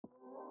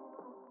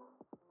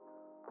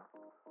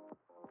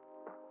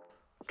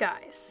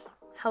guys?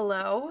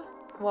 Hello,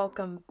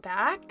 welcome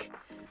back.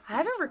 I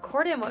haven't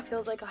recorded in what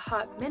feels like a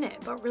hot minute,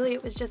 but really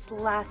it was just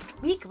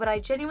last week, but I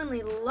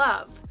genuinely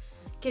love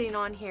getting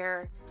on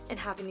here and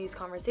having these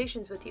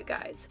conversations with you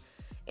guys.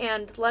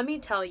 And let me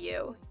tell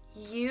you,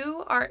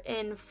 you are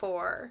in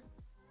for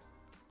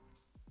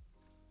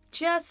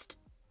just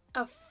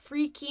a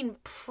freaking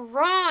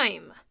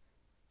prime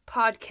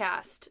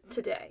podcast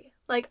today.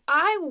 Like,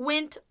 I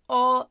went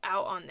all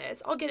out on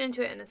this. I'll get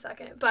into it in a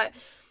second, but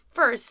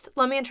first,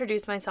 let me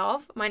introduce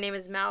myself. My name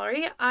is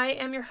Mallory. I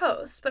am your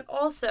host, but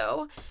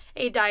also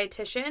a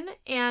dietitian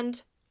and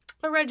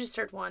a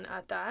registered one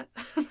at that.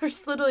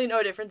 There's literally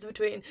no difference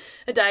between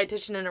a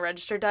dietitian and a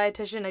registered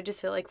dietitian. I just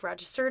feel like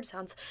registered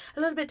sounds a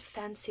little bit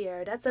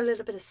fancier. That's a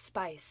little bit of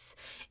spice.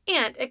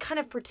 And it kind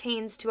of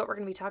pertains to what we're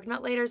going to be talking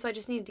about later, so I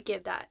just needed to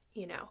give that,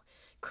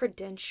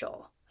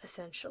 credential,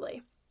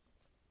 essentially.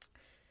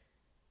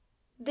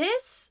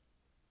 This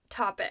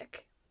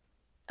topic...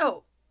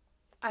 Oh,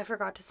 I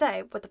forgot to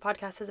say what the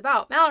podcast is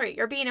about. Mallory,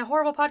 you're being a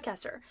horrible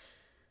podcaster.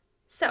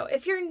 So,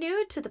 if you're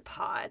new to the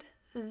pod,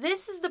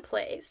 this is the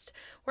place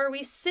where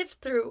we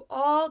sift through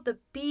all the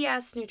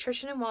BS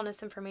nutrition and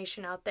wellness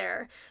information out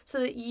there so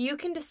that you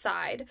can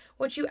decide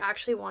what you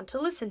actually want to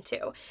listen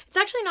to. It's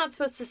actually not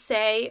supposed to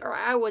say, or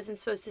I wasn't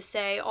supposed to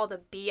say, all the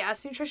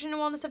BS nutrition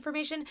and wellness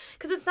information,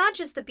 because it's not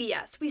just the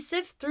BS. We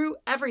sift through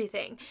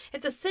everything.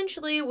 It's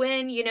essentially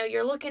when,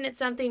 you're looking at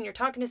something, you're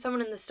talking to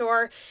someone in the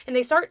store, and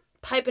they start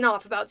piping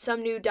off about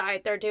some new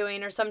diet they're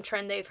doing or some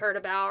trend they've heard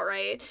about,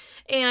 right?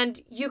 And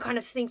you kind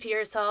of think to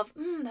yourself,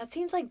 that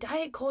seems like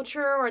diet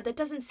culture, or that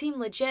doesn't seem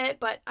legit,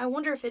 but I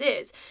wonder if it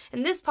is.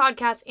 And this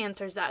podcast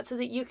answers that so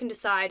that you can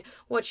decide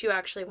what you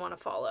actually want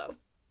to follow.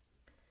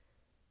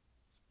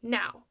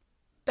 Now,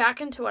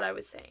 back into what I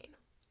was saying.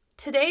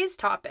 Today's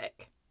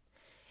topic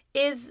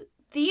is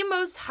the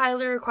most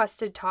highly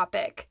requested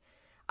topic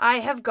I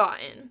have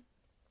gotten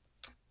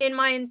in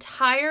my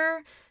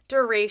entire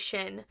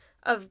duration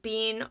of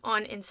being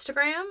on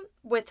Instagram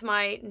with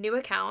my new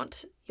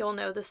account. You'll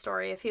know the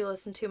story if you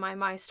listen to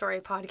my Story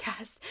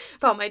podcast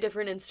about my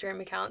different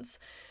Instagram accounts.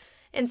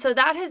 And so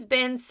that has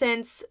been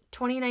since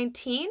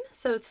 2019,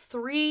 so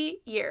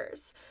 3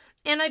 years.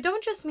 And I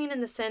don't just mean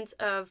in the sense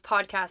of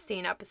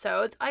podcasting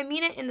episodes. I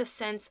mean it in the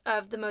sense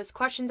of the most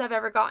questions I've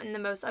ever gotten, the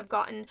most I've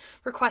gotten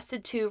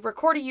requested to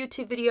record a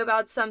YouTube video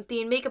about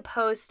something, make a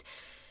post.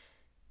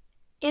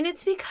 And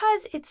it's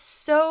because it's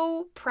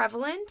so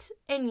prevalent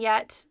and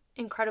yet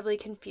incredibly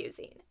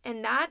confusing,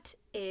 and that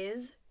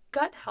is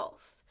gut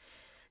health.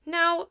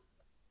 Now,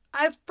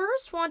 I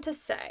first want to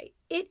say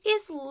it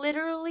is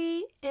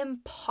literally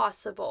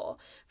impossible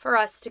for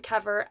us to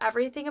cover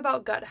everything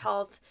about gut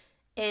health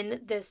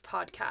in this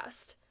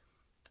podcast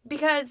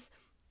because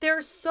there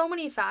are so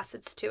many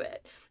facets to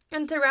it.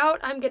 And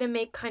throughout, I'm going to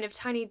make kind of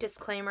tiny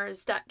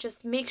disclaimers that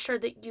just make sure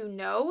that you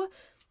know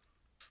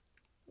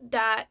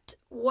that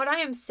what I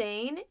am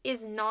saying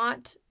is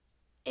not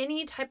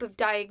any type of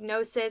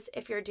diagnosis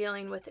if you're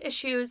dealing with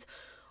issues,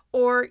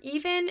 or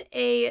even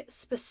a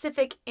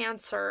specific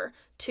answer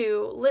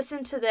to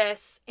listen to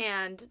this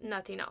and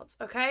nothing else,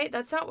 okay?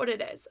 That's not what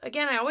it is.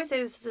 Again, I always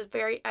say this is a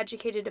very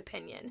educated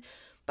opinion,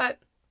 but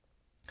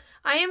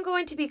I am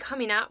going to be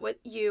coming at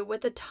you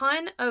with a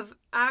ton of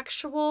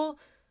actual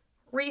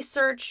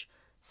research,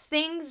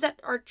 things that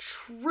are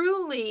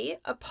truly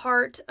a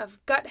part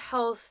of gut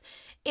health,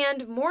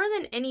 and more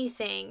than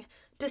anything,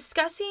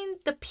 discussing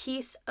the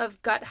piece of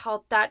gut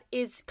health that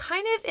is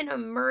kind of an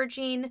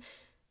emerging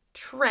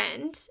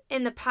trend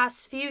in the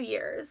past few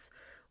years,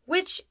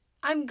 which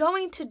I'm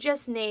going to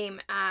just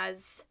name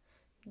as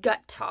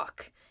gut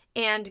talk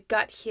and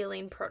gut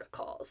healing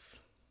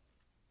protocols.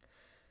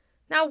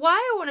 Now, why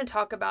I want to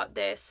talk about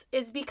this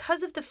is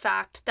because of the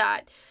fact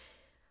that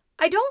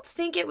I don't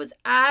think it was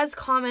as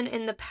common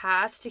in the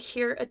past to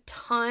hear a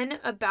ton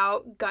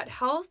about gut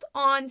health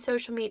on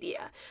social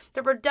media.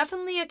 There were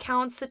definitely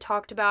accounts that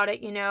talked about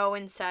it,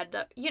 and said,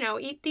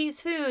 eat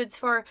these foods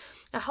for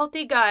a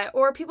healthy gut,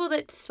 or people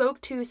that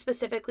spoke to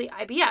specifically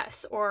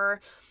IBS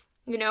or,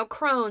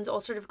 Crohn's,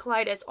 ulcerative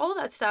colitis. All of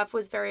that stuff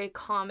was very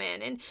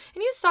common. And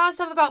you saw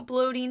stuff about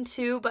bloating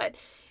too, but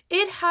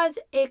it has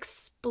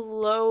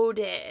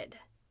exploded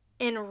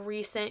in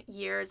recent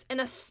years,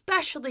 and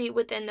especially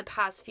within the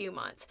past few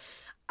months.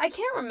 I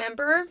can't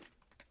remember.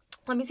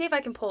 Let me see if I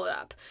can pull it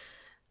up.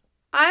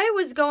 I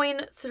was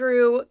going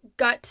through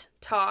gut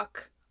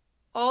talk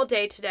all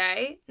day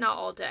today. Not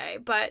all day,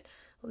 but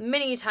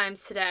many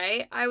times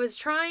today. I was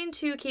trying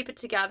to keep it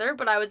together,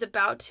 but I was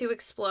about to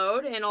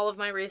explode in all of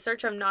my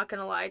research. I'm not going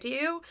to lie to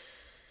you.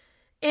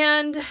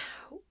 And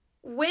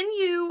when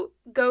you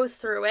go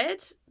through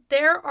it,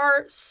 there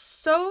are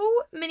so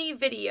many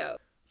videos.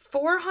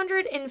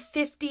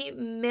 450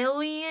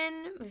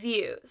 million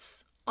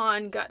views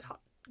on gut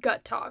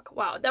talk.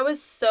 Wow, that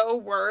was so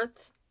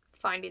worth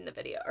finding the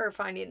video or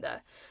finding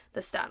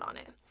the stat on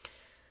it.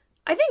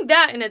 I think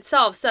that in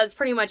itself says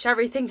pretty much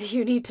everything that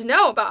you need to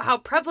know about how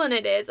prevalent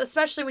it is,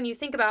 especially when you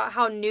think about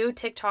how new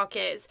TikTok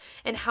is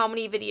and how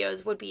many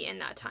videos would be in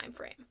that time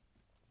frame.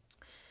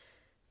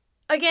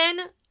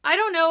 again, I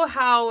don't know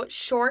how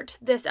short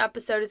this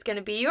episode is going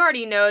to be. You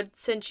already know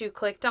since you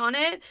clicked on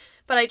it,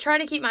 but I try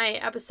to keep my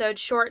episodes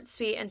short,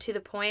 sweet, and to the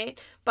point.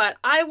 But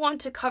I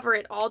want to cover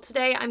it all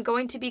today. I'm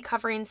going to be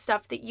covering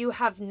stuff that you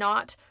have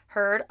not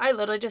heard. I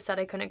literally just said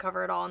I couldn't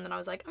cover it all, and then I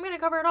was like, I'm going to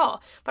cover it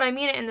all. But I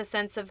mean it in the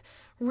sense of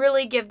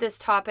really give this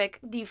topic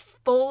the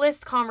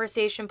fullest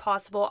conversation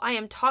possible. I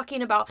am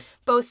talking about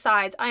both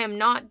sides. I am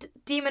not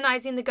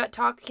demonizing the gut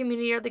talk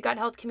community or the gut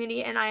health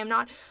community, and I am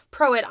not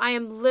pro it. I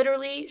am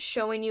literally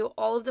showing you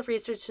all of the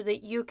research so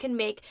that you can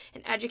make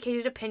an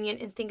educated opinion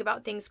and think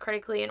about things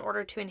critically in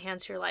order to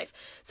enhance your life.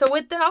 So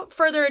without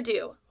further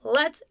ado,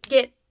 let's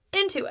get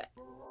into it.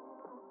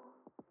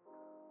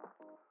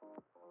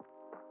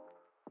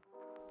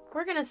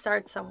 We're going to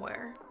start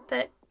somewhere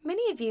that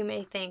many of you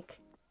may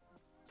think,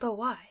 but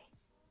why?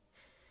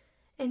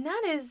 And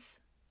that is,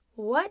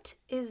 what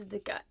is the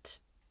gut?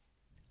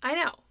 I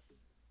know.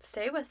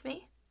 Stay with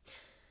me.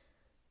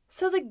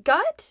 So the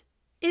gut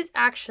is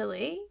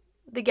actually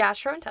the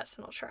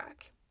gastrointestinal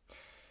tract.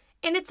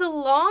 And it's a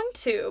long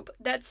tube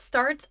that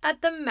starts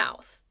at the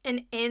mouth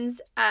and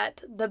ends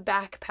at the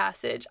back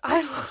passage.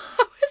 I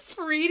was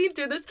reading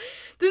through this.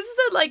 This is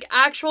a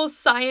actual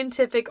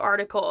scientific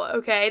article,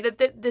 okay?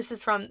 That this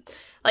is from,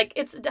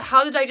 it's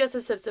how the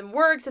digestive system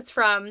works. It's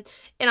from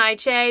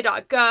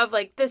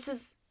NIHA.gov. This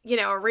is,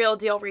 a real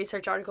deal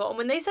research article. And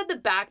when they said the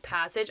back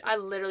passage, I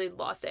literally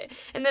lost it.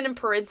 And then in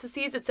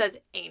parentheses, it says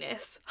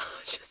anus.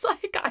 Just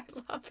I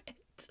love it.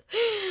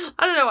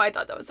 I don't know why I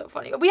thought that was so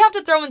funny. But we have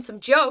to throw in some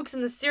jokes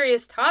in the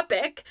serious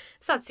topic.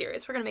 It's not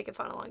serious. We're going to make it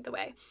fun along the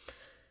way.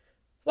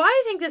 Why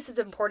I think this is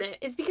important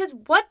is because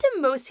what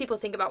do most people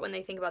think about when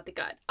they think about the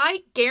gut?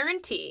 I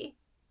guarantee,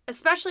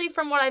 especially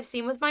from what I've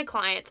seen with my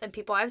clients and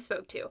people I've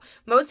spoke to,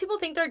 most people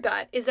think their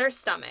gut is their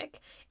stomach.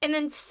 And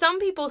then some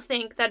people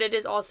think that it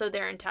is also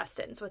their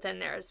intestines within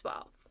there as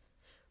well.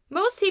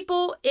 Most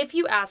people, if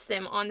you ask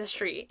them on the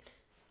street,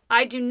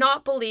 I do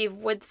not believe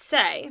would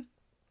say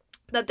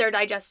that their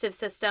digestive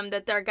system,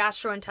 that their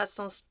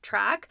gastrointestinal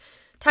tract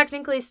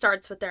technically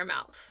starts with their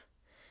mouth.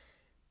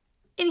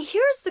 And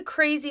here's the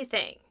crazy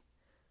thing.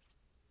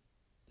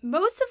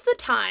 Most of the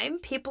time,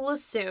 people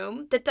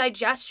assume that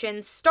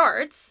digestion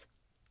starts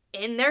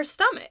in their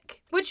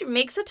stomach, which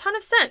makes a ton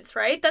of sense,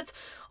 right? That's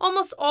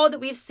almost all that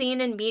we've seen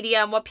in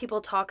media and what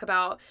people talk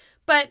about.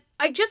 But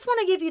I just want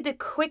to give you the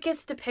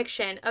quickest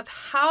depiction of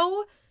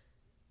how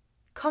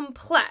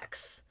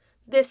complex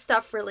this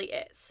stuff really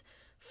is.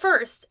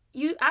 First,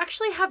 you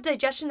actually have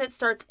digestion that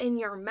starts in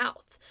your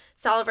mouth.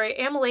 Salivary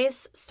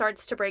amylase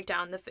starts to break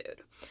down the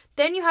food.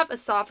 Then you have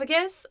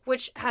esophagus,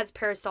 which has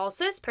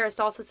peristalsis.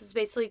 Peristalsis is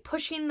basically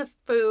pushing the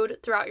food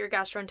throughout your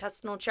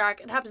gastrointestinal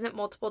tract. It happens at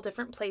multiple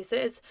different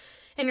places.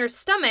 In your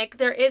stomach,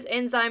 there is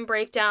enzyme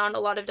breakdown, a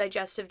lot of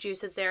digestive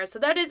juices there. So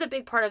that is a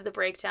big part of the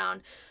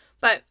breakdown.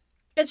 But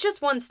it's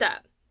just one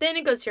step. Then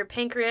it goes to your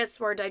pancreas,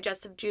 where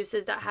digestive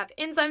juices that have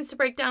enzymes to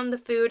break down the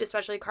food,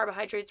 especially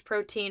carbohydrates,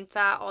 protein,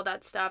 fat, all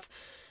that stuff.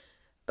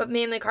 But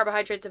mainly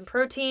carbohydrates and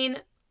protein,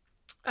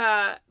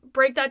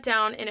 break that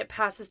down and it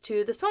passes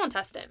to the small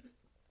intestine.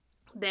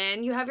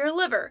 Then you have your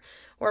liver,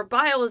 where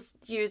bile is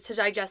used to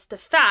digest the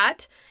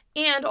fat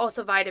and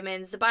also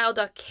vitamins. The bile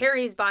duct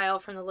carries bile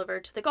from the liver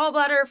to the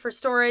gallbladder for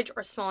storage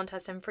or small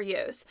intestine for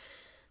use.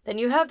 Then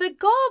you have the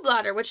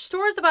gallbladder, which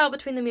stores the bile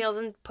between the meals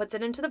and puts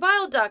it into the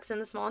bile ducts in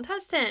the small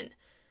intestine.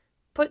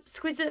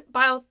 Squeezes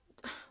bile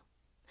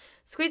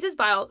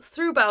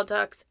through bile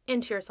ducts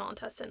into your small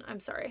intestine. I'm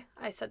sorry,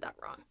 I said that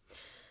wrong.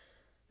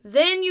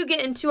 Then you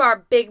get into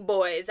our big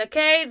boys,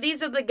 okay?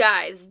 These are the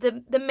guys,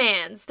 the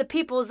mans, the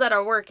peoples that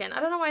are working. I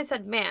don't know why I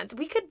said mans.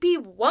 We could be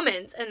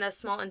womans in the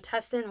small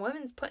intestine.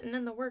 Women's putting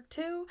in the work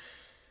too.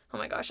 Oh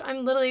my gosh,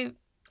 I'm literally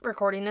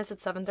recording this at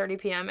 7:30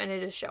 p.m. and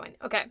it is showing.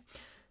 Okay.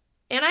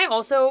 And I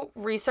also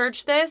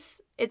researched this.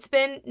 It's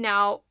been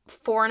now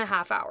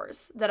 4.5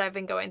 hours that I've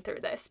been going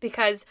through this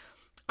because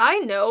I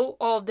know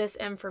all of this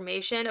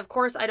information. Of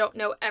course, I don't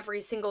know every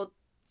single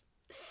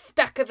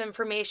speck of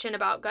information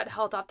about gut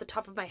health off the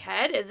top of my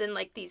head, as in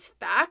these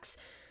facts,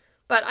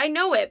 but I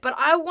know it. But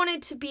I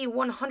wanted to be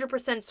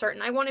 100%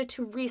 certain. I wanted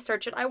to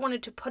research it. I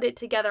wanted to put it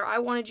together. I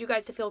wanted you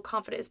guys to feel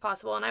confident as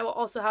possible, and I will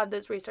also have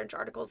those research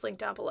articles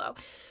linked down below.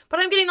 But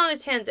I'm getting on a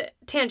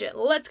tangent.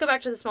 Let's go back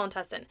to the small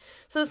intestine.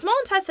 So the small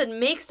intestine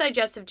makes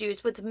digestive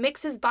juice, which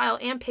mixes bile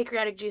and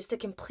pancreatic juice to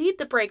complete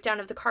the breakdown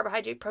of the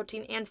carbohydrate,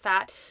 protein, and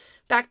fat.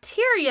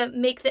 Bacteria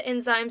make the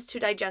enzymes to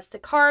digest the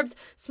carbs.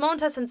 Small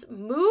intestines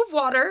move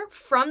water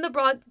from the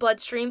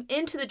bloodstream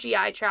into the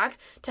GI tract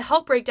to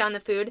help break down the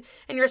food,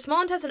 and your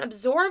small intestine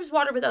absorbs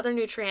water with other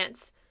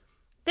nutrients.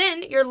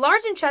 Then your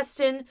large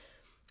intestine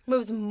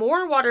moves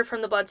more water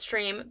from the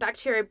bloodstream.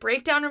 Bacteria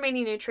break down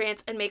remaining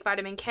nutrients and make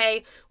vitamin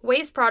K.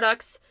 Waste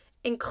products,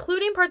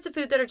 including parts of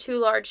food that are too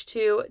large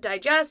to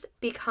digest,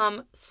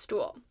 become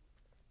stool.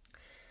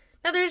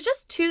 Now, there's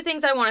just two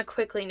things I want to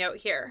quickly note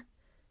here.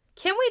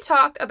 Can we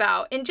talk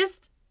about, and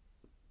just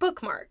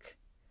bookmark,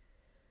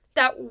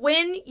 that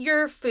when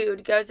your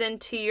food goes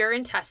into your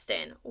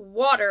intestine,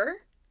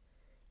 water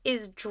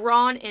is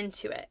drawn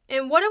into it.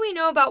 And what do we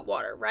know about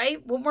water,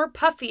 right? When we're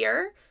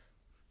puffier,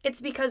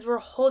 it's because we're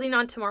holding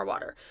on to more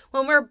water.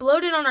 When we're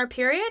bloated on our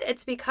period,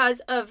 it's because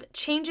of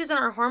changes in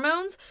our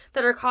hormones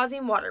that are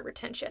causing water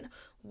retention.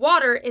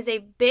 Water is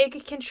a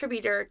big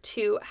contributor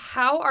to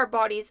how our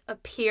bodies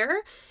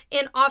appear,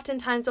 and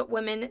oftentimes what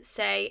women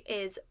say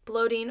is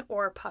bloating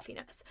or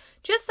puffiness.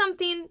 Just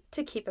something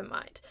to keep in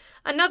mind.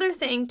 Another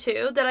thing,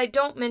 too, that I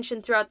don't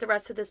mention throughout the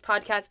rest of this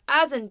podcast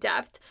as in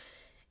depth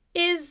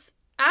is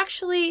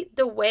actually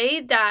the way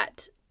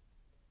that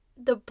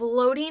the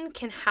bloating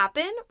can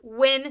happen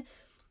when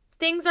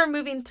things are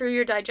moving through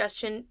your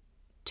digestion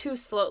too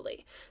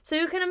slowly. So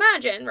you can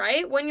imagine,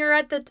 right, when you're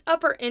at the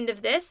upper end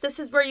of this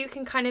is where you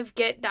can kind of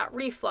get that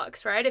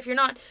reflux, right? If you're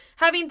not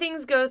having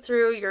things go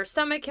through your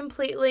stomach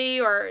completely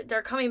or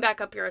they're coming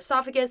back up your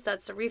esophagus,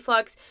 that's a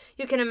reflux.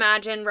 You can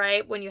imagine,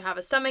 right, when you have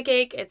a stomach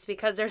ache, it's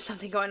because there's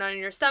something going on in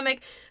your stomach,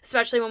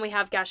 especially when we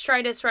have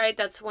gastritis, right?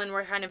 That's when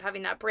we're kind of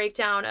having that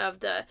breakdown of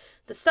the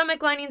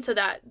stomach lining so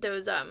that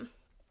those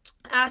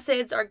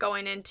acids are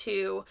going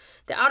into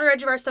the outer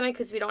edge of our stomach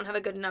because we don't have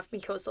a good enough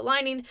mucosal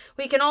lining.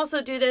 We can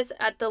also do this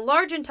at the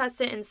large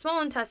intestine and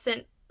small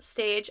intestine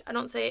stage. I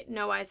don't say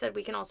no, I said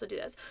we can also do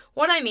this.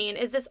 What I mean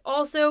is this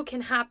also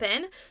can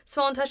happen,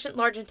 small intestine,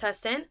 large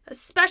intestine,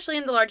 especially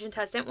in the large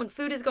intestine when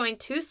food is going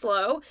too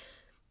slow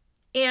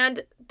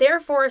and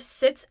therefore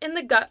sits in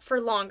the gut for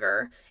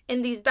longer,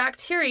 and these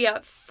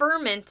bacteria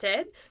ferment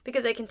it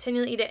because they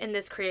continually eat it, and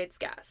this creates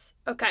gas.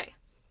 Okay,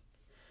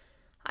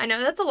 I know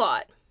that's a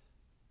lot,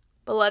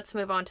 but let's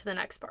move on to the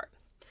next part.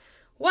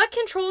 What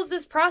controls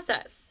this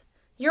process?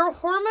 Your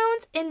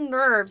hormones and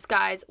nerves,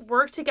 guys,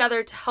 work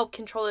together to help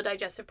control the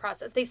digestive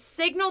process. They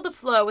signal the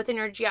flow within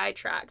your GI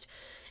tract.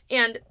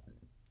 And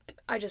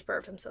I just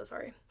burped, I'm so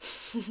sorry.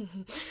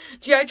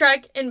 GI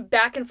tract and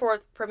back and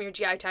forth from your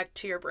GI tract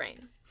to your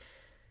brain.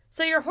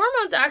 So your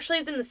hormones actually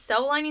is in the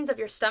cell linings of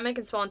your stomach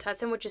and small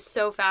intestine, which is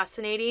so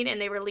fascinating, and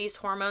they release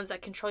hormones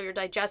that control your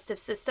digestive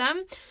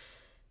system.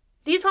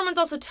 These hormones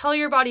also tell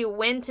your body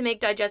when to make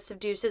digestive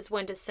juices,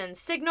 when to send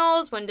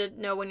signals, when to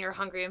know when you're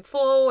hungry and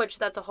full, which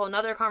that's a whole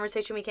nother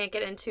conversation we can't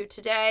get into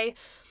today.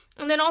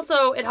 And then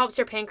also it helps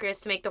your pancreas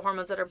to make the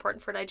hormones that are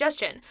important for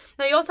digestion.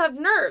 Now you also have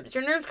nerves.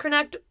 Your nerves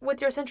connect with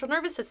your central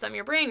nervous system,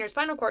 your brain, your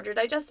spinal cord, your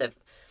digestive.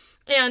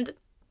 And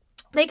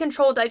they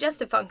control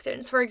digestive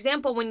functions. For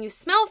example, when you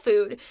smell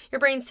food, your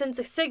brain sends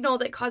a signal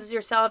that causes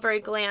your salivary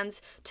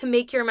glands to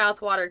make your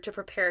mouth water to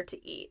prepare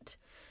to eat.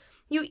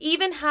 You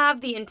even have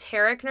the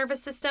enteric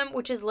nervous system,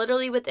 which is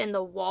literally within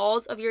the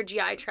walls of your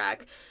GI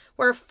tract,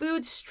 where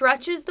food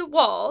stretches the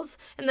walls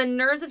and the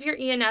nerves of your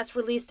ENS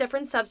release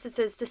different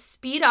substances to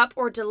speed up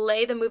or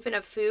delay the movement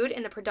of food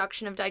and the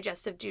production of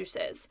digestive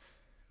juices.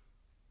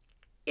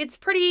 It's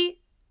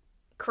pretty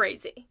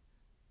crazy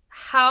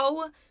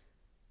how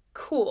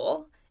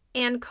cool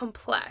and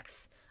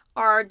complex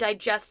our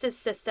digestive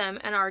system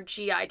and our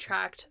GI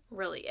tract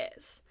really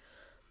is.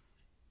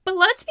 But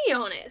let's be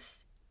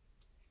honest.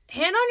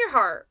 Hand on your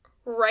heart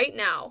right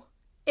now,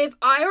 if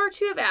I were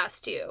to have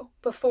asked you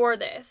before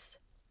this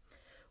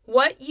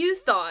what you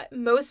thought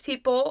most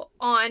people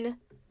on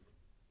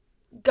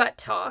Gut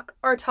Talk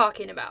are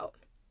talking about,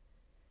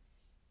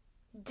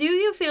 do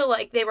you feel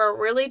like they were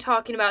really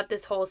talking about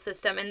this whole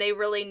system and they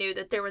really knew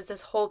that there was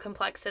this whole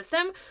complex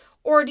system?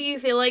 Or do you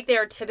feel like they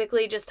are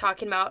typically just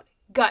talking about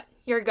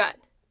your gut,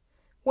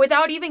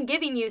 without even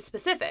giving you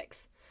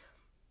specifics?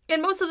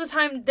 And most of the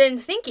time then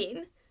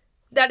thinking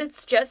that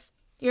it's just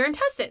your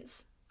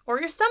intestines or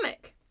your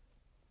stomach.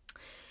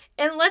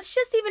 And let's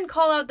just even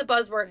call out the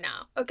buzzword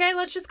now, okay?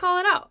 Let's just call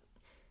it out.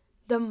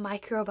 The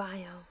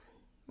microbiome,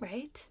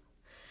 right?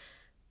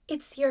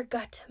 It's your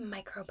gut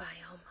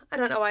microbiome. I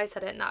don't know why I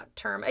said it in that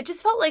term. It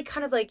just felt like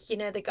kind of like,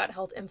 the gut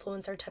health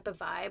influencer type of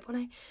vibe when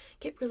I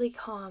get really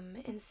calm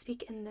and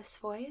speak in this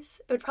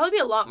voice. It would probably be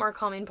a lot more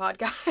calming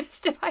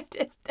podcast if I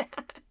did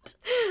that.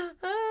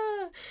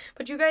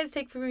 But you guys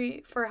take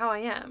me for how I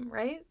am,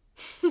 right?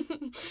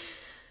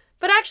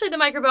 But actually, the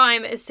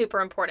microbiome is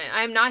super important.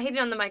 I am not hating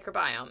on the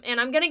microbiome.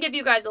 And I'm going to give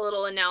you guys a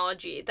little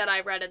analogy that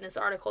I read in this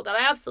article that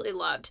I absolutely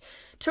loved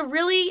to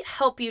really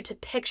help you to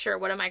picture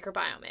what a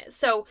microbiome is.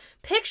 So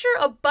picture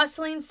a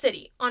bustling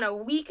city on a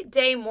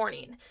weekday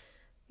morning,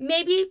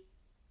 maybe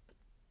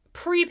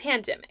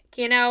pre-pandemic,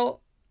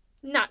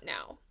 not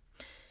now.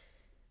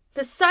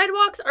 The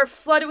sidewalks are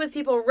flooded with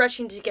people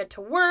rushing to get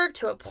to work,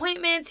 to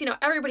appointments.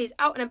 Everybody's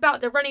out and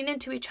about. They're running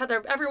into each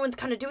other. Everyone's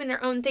kind of doing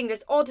their own thing.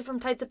 There's all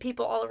different types of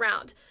people all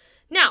around.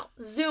 Now,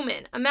 zoom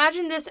in.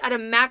 Imagine this at a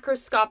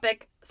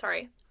microscopic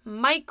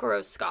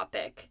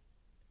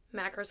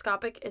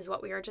is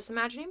what we were just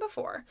imagining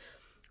before,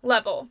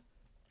 level.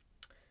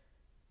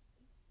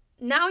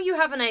 Now you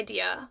have an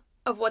idea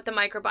of what the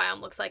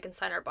microbiome looks like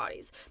inside our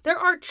bodies. There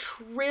are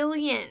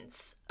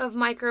trillions of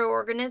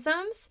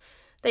microorganisms.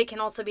 They can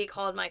also be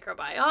called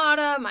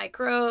microbiota,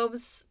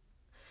 microbes,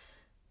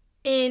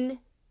 in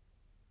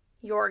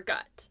your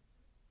gut.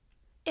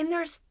 And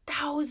there's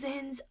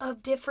thousands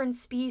of different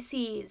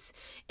species.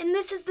 And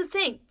this is the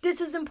thing.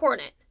 This is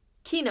important.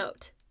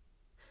 Keynote.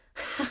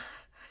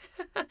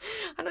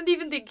 I don't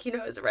even think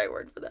quinoa is the right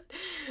word for that.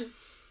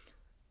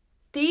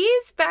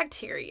 These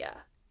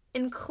bacteria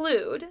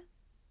include,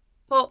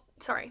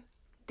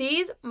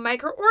 these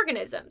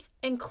microorganisms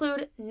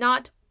include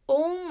not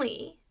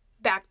only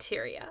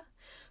bacteria,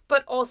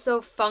 but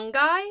also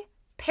fungi,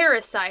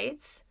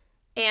 parasites,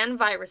 and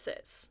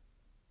viruses.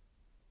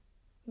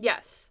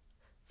 Yes,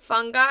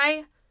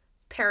 fungi,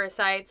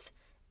 parasites,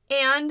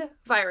 and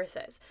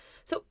viruses.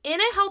 So in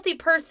a healthy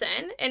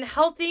person, and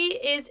healthy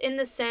is in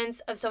the sense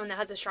of someone that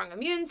has a strong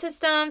immune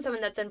system,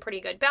 someone that's in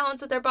pretty good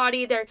balance with their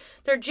body,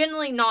 they're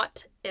generally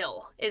not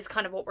ill, is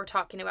kind of what we're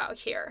talking about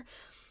here.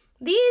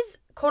 These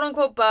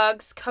quote-unquote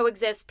bugs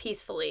coexist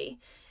peacefully.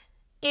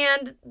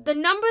 And the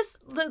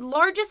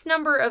largest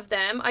number of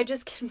them, I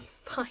just can't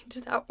find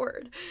that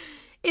word,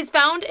 is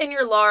found in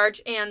your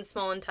large and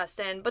small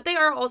intestine, but they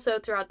are also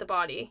throughout the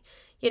body.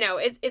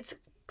 It's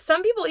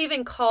some people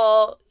even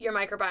call your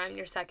microbiome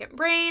your second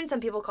brain. Some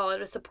people call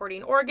it a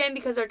supporting organ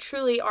because there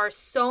truly are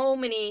so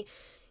many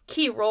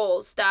key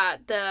roles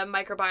that the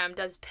microbiome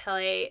does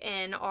play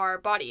in our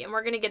body. And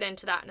we're going to get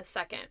into that in a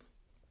second.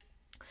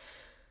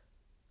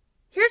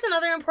 Here's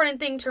another important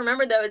thing to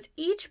remember, though, is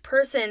each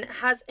person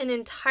has an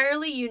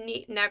entirely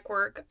unique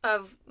network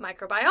of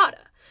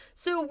microbiota.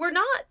 So we're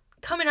not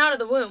coming out of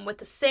the womb with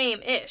the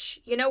same ish.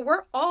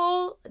 We're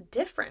all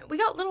different. We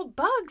got little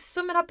bugs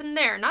swimming up in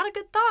there. Not a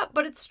good thought,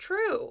 but it's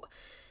true.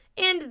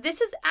 And this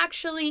is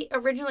actually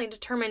originally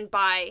determined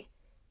by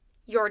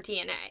your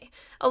DNA.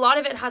 A lot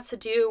of it has to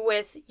do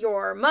with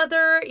your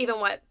mother,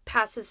 even what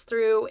passes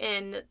through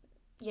in,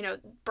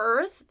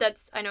 birth.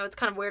 I know it's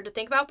kind of weird to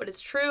think about, but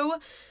it's true.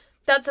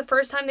 That's the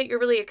first time that you're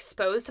really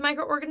exposed to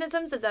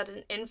microorganisms is as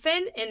an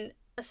infant, and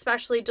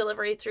especially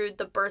delivery through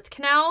the birth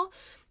canal.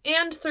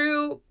 And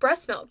through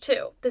breast milk,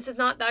 too. This is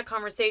not that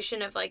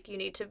conversation of, you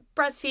need to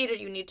breastfeed or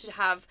you need to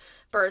have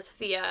birth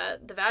via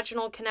the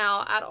vaginal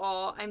canal at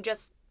all. I'm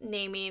just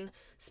naming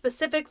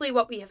specifically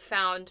what we have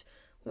found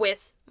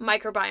with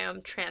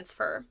microbiome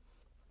transfer.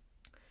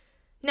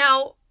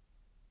 Now,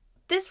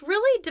 this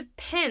really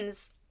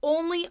depends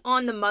only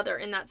on the mother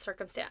in that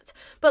circumstance.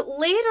 But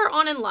later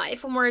on in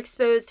life, when we're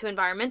exposed to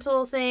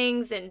environmental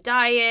things and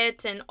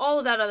diet and all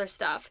of that other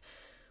stuff,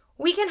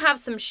 we can have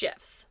some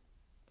shifts.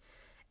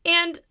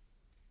 And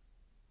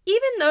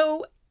even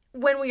though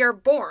when we are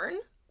born,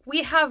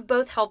 we have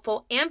both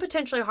helpful and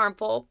potentially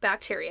harmful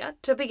bacteria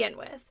to begin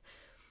with,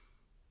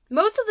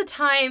 most of the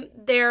time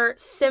they're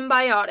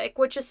symbiotic,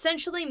 which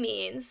essentially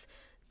means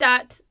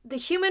that the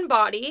human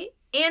body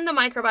and the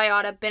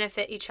microbiota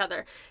benefit each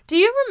other. Do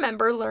you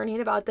remember learning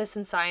about this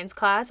in science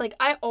class?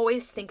 I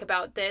always think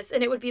about this,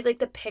 and it would be the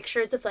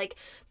pictures of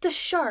the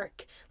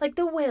shark,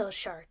 the whale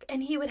shark,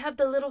 and he would have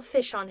the little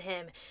fish on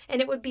him,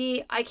 and it would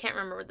be, I can't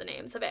remember the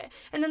names of it.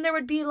 And then there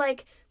would be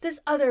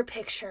this other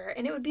picture,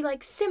 and it would be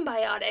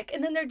symbiotic,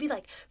 and then there'd be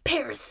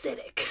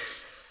parasitic.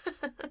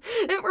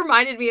 It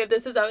reminded me of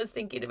this as I was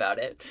thinking about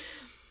it.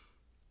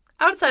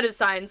 Outside of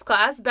science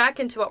class, back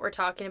into what we're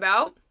talking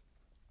about.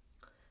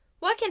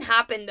 What can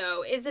happen,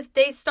 though, is if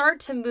they start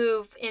to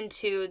move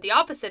into the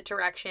opposite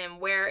direction,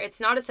 where it's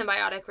not a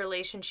symbiotic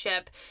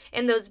relationship,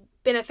 and those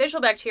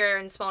beneficial bacteria are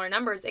in smaller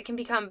numbers, it can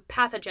become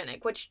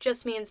pathogenic, which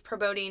just means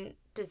promoting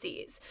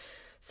disease.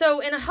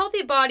 So in a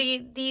healthy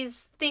body,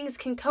 these things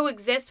can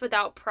coexist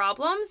without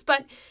problems,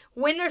 but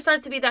when there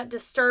starts to be that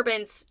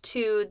disturbance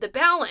to the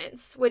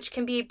balance, which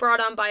can be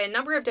brought on by a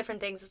number of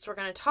different things, which we're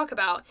going to talk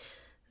about,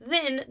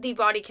 then the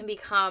body can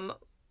become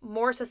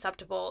more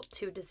susceptible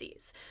to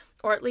disease.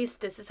 Or at least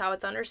this is how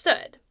it's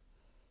understood.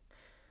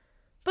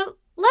 But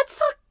let's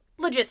talk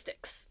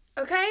logistics,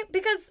 okay?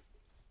 Because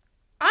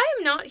I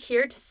am not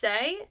here to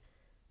say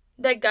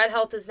that gut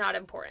health is not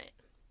important.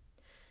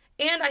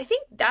 And I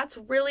think that's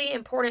really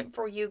important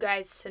for you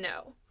guys to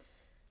know.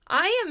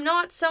 I am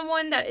not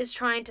someone that is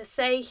trying to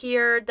say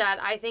here that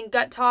I think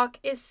gut talk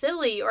is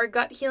silly or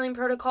gut healing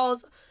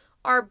protocols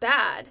are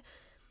bad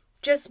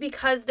just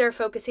because they're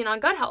focusing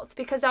on gut health,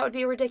 because that would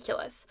be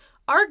ridiculous.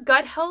 Our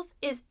gut health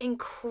is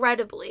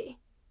incredibly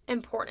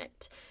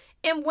important.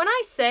 And when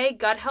I say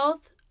gut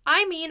health,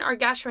 I mean our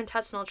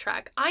gastrointestinal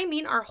tract. I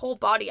mean our whole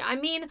body. I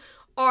mean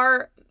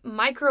our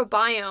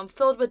microbiome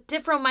filled with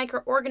different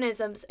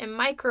microorganisms and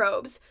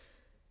microbes.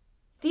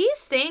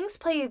 These things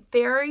play a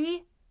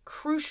very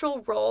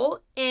crucial role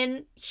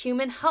in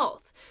human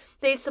health.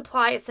 They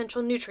supply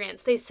essential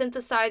nutrients. They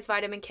synthesize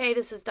vitamin K.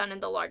 This is done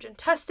in the large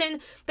intestine.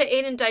 They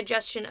aid in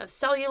digestion of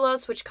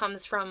cellulose, which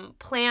comes from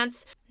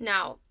plants.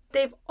 Now,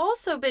 they've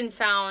also been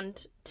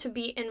found to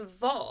be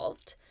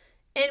involved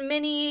in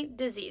many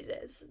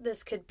diseases.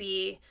 This could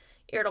be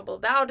irritable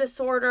bowel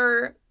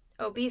disorder,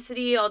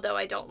 obesity, although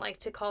I don't like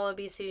to call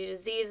obesity a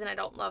disease, and I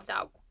don't love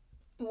that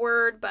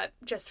word, but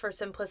just for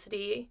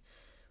simplicity,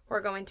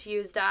 we're going to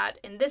use that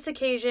in this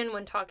occasion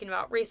when talking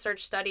about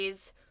research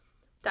studies.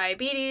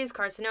 Diabetes,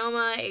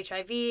 carcinoma,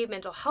 HIV,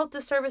 mental health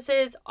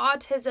disturbances,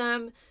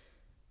 autism,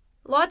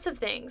 lots of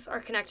things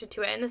are connected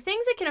to it. And the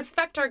things that can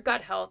affect our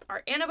gut health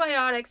are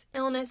antibiotics,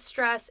 illness,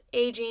 stress,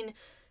 aging,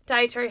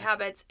 dietary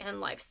habits,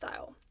 and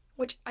lifestyle.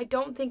 which I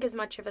don't think is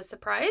much of a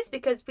surprise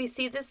because we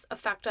see this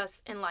affect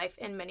us in life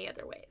in many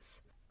other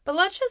ways. But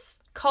let's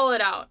just call it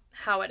out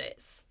how it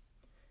is.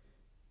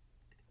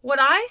 What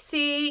I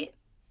see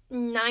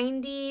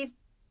 95%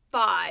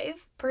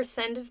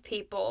 of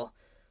people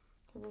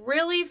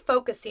really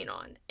focusing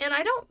on, and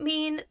I don't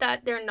mean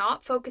that they're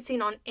not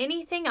focusing on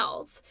anything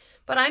else,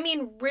 but I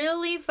mean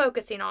really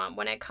focusing on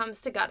when it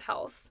comes to gut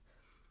health,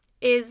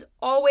 is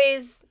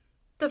always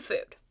the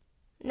food.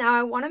 Now,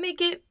 I want to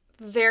make it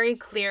very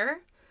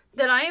clear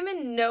that I am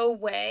in no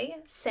way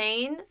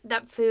saying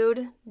that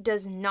food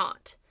does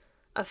not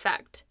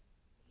affect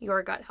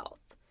your gut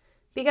health,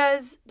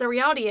 because the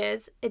reality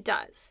is it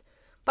does.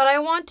 But I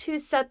want to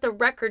set the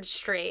record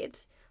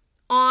straight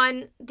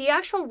on the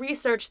actual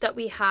research that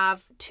we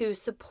have to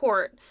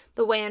support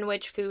the way in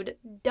which food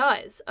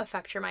does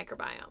affect your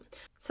microbiome.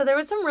 So there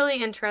was some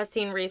really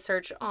interesting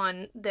research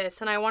on this,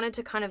 and I wanted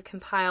to kind of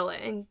compile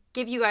it and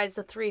give you guys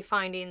the 3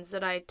 findings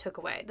that I took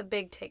away, the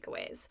big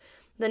takeaways.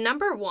 The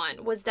number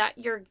 1 was that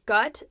your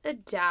gut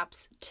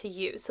adapts to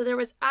you. So there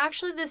was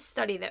actually this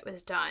study that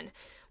was done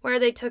where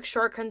they took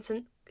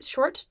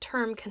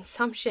short-term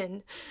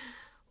consumption,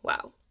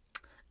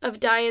 of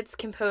diets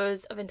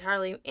composed of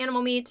entirely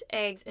animal meat,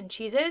 eggs, and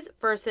cheeses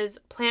versus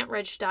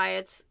plant-rich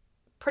diets,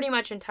 pretty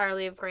much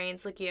entirely of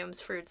grains, legumes,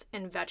 fruits,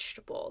 and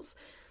vegetables.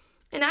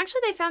 And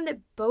actually they found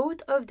that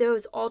both of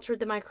those altered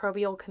the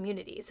microbial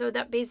community. So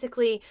that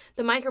basically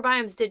the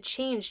microbiomes did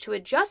change to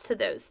adjust to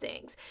those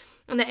things.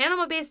 And the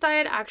animal-based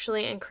diet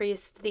actually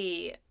increased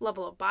the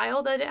level of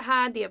bile that it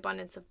had, the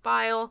abundance of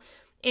bile,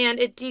 and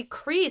it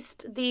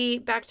decreased the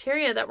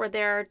bacteria that were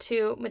there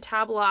to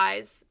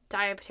metabolize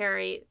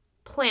dietary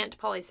plant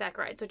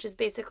polysaccharides, which is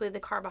basically the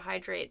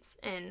carbohydrates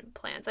in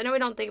plants. I know we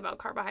don't think about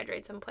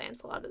carbohydrates in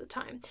plants a lot of the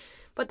time,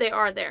 but they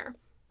are there.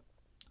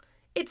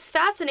 It's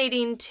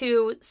fascinating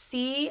to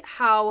see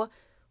how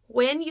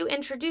when you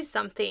introduce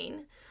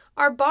something,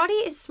 our body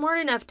is smart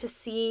enough to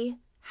see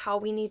how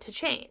we need to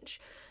change.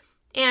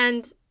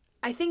 And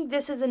I think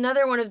this is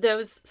another one of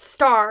those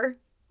star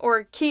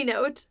or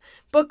keynote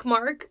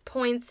bookmark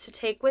points to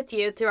take with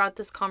you throughout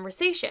this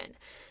conversation.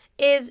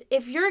 Is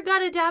if your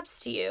gut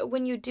adapts to you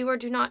when you do or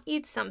do not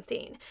eat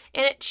something,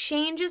 and it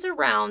changes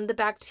around the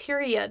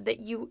bacteria that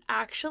you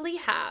actually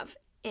have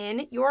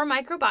in your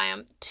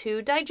microbiome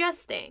to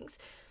digest things,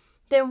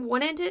 then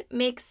wouldn't it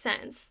make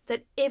sense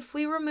that if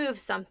we remove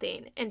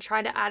something and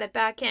try to add it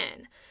back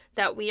in,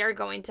 that we are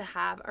going to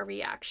have a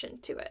reaction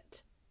to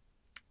it?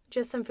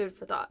 Just some food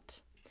for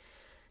thought.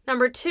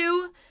 Number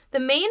 2, the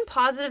main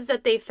positives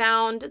that they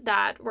found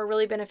that were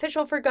really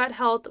beneficial for gut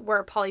health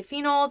were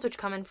polyphenols, which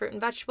come in fruit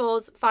and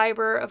vegetables,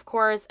 fiber, of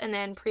course, and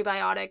then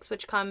prebiotics,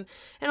 which come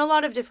in a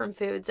lot of different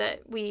foods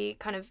that we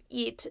kind of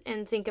eat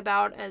and think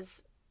about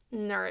as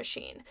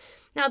nourishing.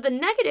 Now, the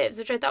negatives,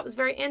 which I thought was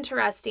very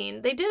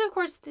interesting, they did, of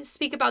course,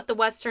 speak about the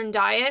Western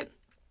diet.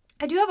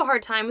 I do have a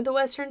hard time with the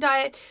Western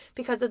diet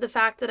because of the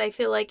fact that I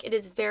feel like it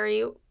is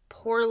very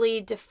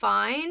poorly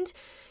defined.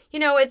 You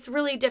know, it's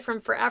really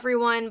different for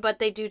everyone, but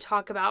they do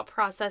talk about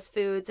processed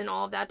foods and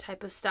all of that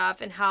type of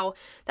stuff and how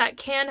that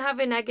can have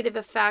a negative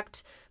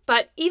effect.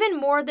 But even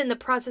more than the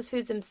processed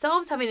foods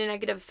themselves having a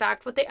negative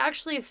effect, what they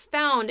actually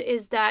found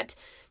is that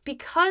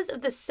because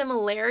of the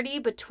similarity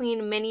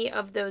between many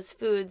of those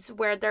foods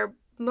where they're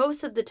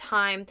most of the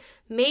time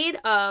made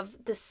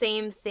of the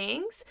same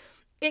things,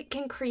 it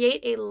can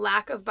create a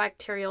lack of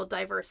bacterial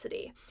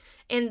diversity.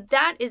 And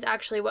that is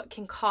actually what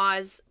can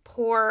cause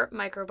poor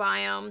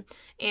microbiome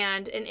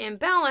and an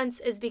imbalance,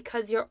 is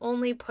because you're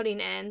only putting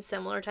in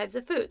similar types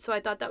of food. So I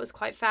thought that was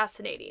quite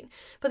fascinating.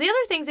 But the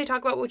other things they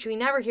talk about, which we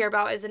never hear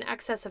about, is an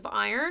excess of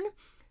iron.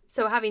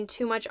 So having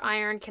too much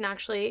iron can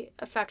actually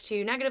affect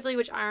you negatively,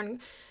 which iron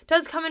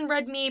does come in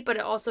red meat, but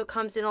it also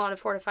comes in a lot of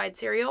fortified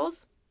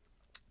cereals.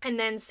 And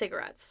then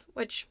cigarettes,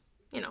 which,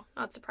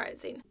 not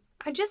surprising.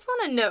 I just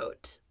want to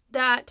note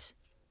that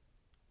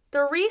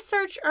the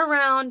research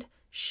around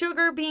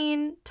sugar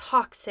being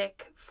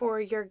toxic for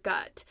your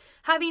gut,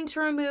 having to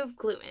remove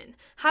gluten,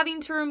 having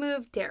to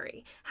remove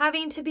dairy,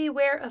 having to be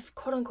aware of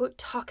quote-unquote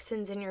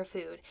toxins in your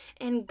food,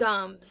 and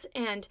gums,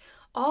 and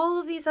all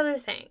of these other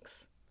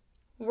things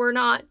were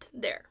not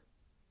there.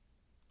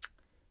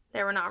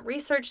 There were not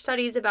research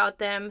studies about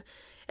them,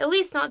 at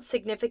least not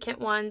significant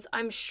ones.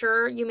 I'm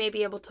sure you may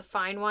be able to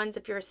find ones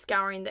if you're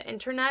scouring the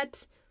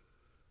internet.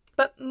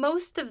 But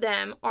most of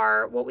them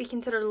are what we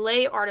consider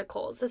lay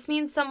articles. This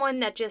means someone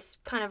that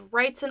just kind of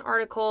writes an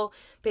article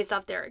based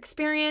off their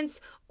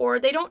experience, or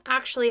they don't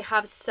actually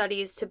have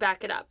studies to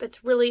back it up.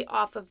 It's really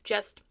off of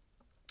just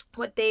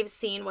what they've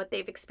seen, what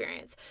they've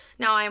experienced.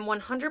 Now, I am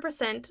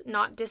 100%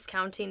 not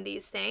discounting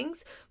these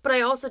things, but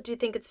I also do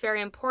think it's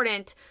very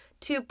important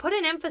to put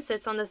an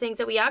emphasis on the things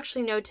that we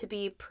actually know to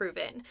be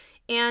proven.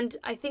 And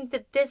I think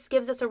that this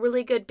gives us a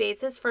really good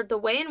basis for the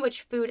way in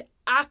which food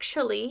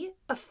actually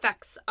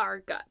affects our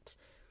gut.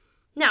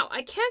 Now,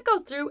 I can't go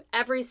through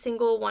every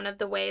single one of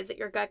the ways that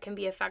your gut can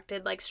be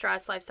affected, like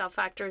stress, lifestyle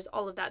factors,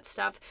 all of that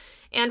stuff.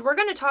 And we're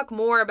going to talk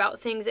more about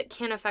things that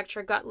can affect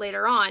your gut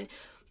later on.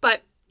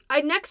 But I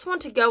next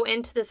want to go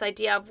into this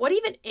idea of what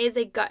even is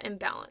a gut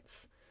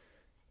imbalance.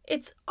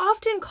 It's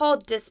often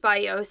called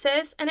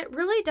dysbiosis, and it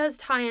really does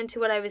tie into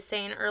what I was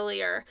saying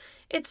earlier.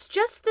 It's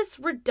just this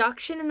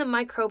reduction in the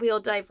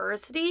microbial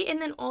diversity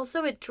and then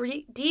also a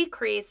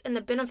decrease in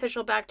the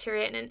beneficial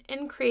bacteria and an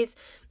increase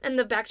in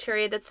the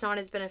bacteria that's not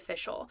as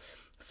beneficial.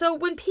 So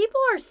when people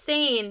are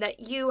saying that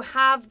you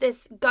have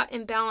this gut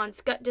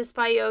imbalance, gut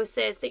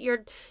dysbiosis, that you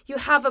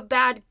have a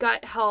bad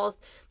gut health,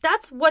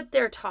 that's what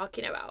they're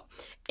talking about.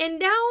 And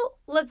now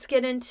let's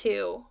get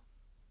into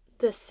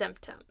the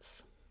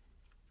symptoms.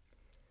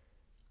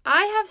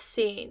 I have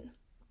seen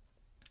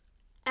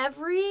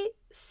every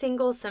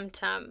single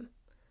symptom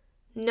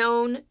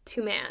known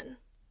to man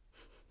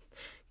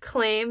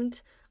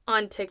claimed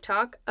on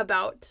TikTok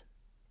about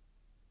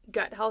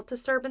gut health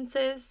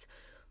disturbances,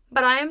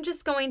 but I am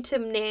just going to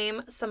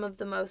name some of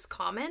the most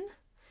common.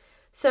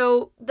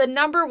 So the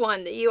number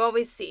one that you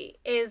always see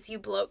is you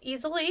bloat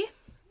easily.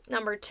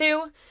 Number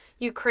 2,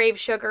 you crave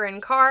sugar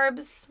and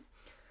carbs.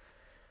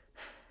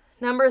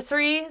 Number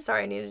 3,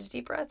 sorry, I needed a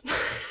deep breath.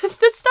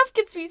 This stuff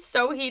gets me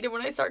so heated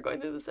when I start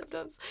going through the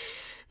symptoms.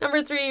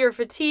 Number 3, you're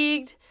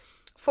fatigued.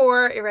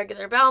 4,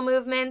 irregular bowel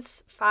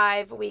movements.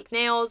 5, weak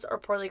nails or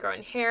poorly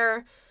grown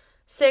hair.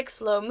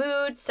 6, low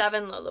mood.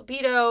 7, low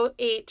libido.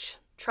 8,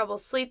 trouble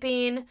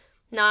sleeping.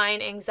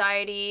 9,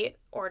 anxiety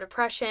or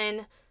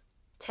depression.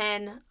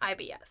 10,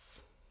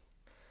 IBS.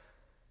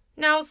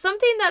 Now,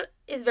 something that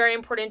is very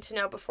important to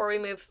know before we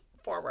move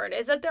forward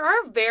is that there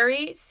are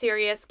very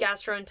serious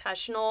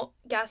gastrointestinal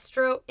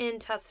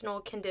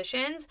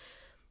conditions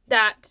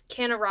that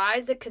can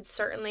arise that could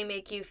certainly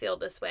make you feel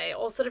this way.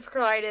 Ulcerative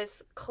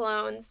colitis,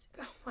 Crohn's,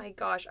 oh my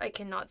gosh, I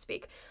cannot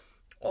speak.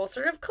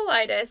 Ulcerative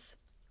colitis,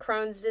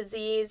 Crohn's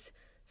disease,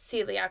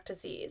 celiac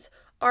disease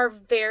are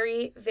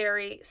very,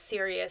 very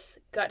serious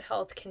gut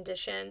health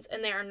conditions,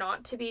 and they are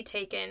not to be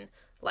taken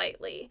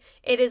lightly.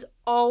 It is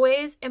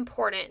always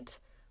important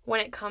when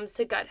it comes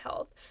to gut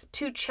health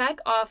to check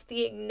off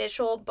the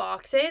initial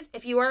boxes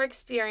if you are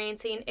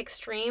experiencing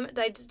extreme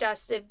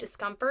digestive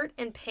discomfort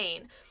and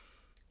pain.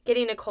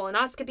 Getting a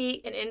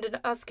colonoscopy, an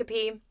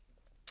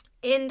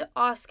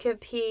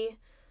endoscopy.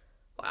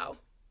 Wow.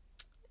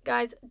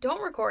 Guys,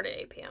 don't record at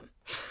 8 p.m.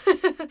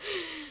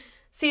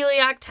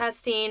 Celiac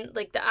testing,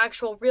 like the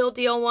actual real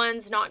deal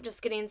ones, not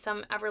just getting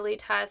some Everly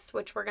tests,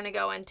 which we're going to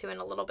go into in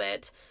a little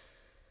bit.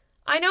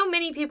 I know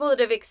many people that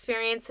have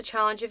experienced the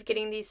challenge of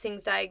getting these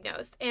things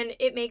diagnosed, and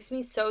it makes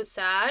me so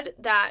sad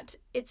that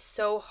it's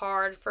so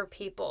hard for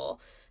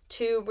people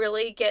to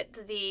really get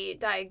the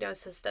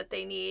diagnosis that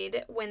they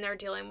need when they're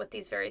dealing with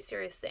these very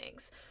serious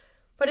things.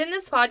 But in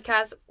this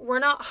podcast, we're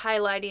not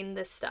highlighting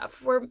this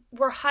stuff. We're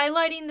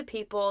highlighting the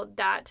people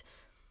that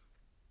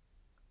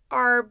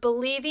are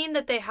believing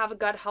that they have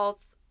gut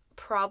health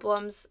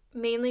problems,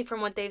 mainly from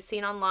what they've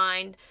seen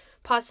online,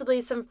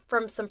 possibly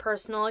from some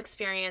personal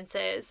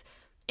experiences,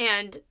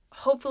 and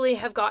hopefully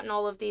have gotten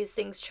all of these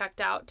things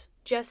checked out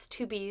just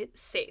to be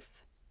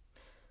safe.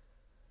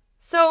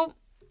 So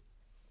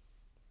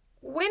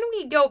when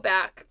we go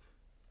back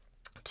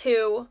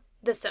to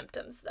the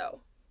symptoms,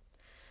 though,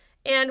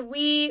 and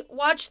we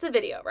watch the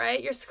video,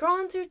 right? You're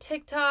scrolling through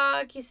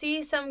TikTok, you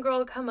see some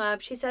girl come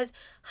up, she says,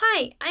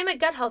 "Hi, I'm a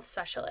gut health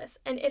specialist,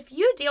 and if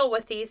you deal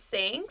with these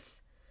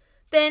things,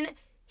 then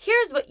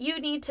here's what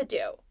you need to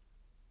do."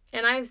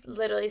 And I've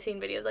literally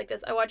seen videos like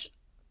this. I watch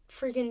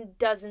freaking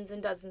dozens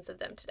and dozens of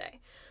them today.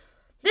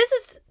 This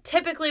is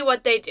typically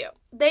what they do.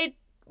 They,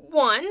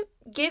 1,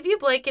 give you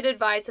blanket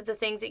advice of the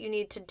things that you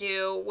need to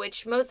do,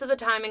 which most of the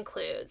time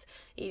includes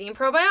eating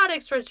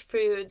probiotics-rich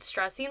foods,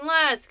 stressing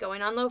less,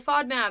 going on low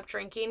FODMAP,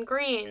 drinking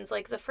greens,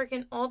 like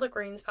all the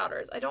greens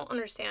powders. I don't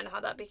understand how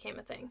that became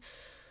a thing.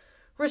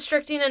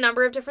 Restricting a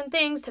number of different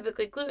things,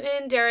 typically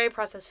gluten, dairy,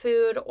 processed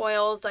food,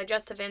 oils,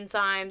 digestive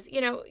enzymes,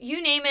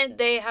 you name it,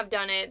 they have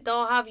done it.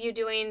 They'll have you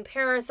doing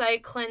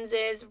parasite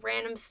cleanses,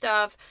 random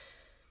stuff,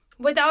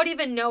 without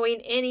even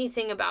knowing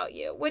anything about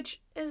you, which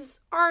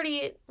is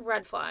already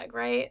red flag,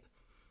 right?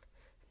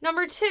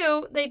 Number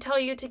 2, they tell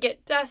you to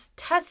get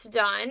tests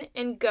done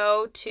and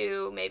go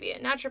to maybe a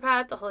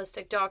naturopath, a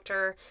holistic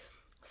doctor,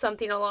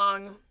 something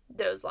along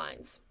those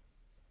lines.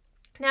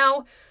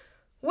 Now,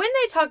 when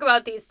they talk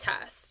about these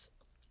tests,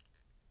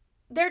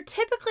 they're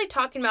typically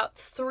talking about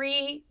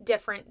 3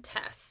 different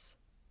tests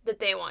that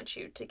they want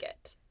you to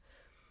get.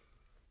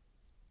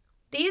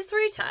 These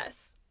 3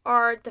 tests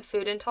are the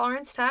food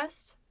intolerance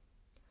test,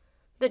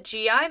 the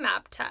GI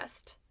map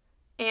test,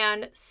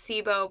 and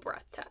SIBO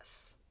breath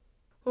tests.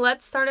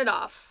 Let's start it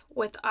off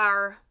with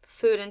our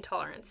food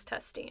intolerance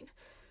testing.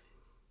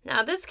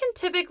 Now, this can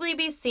typically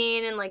be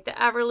seen in like the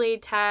Everly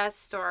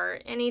test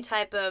or any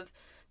type of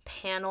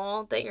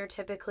panel that you're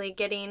typically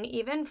getting,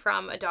 even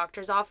from a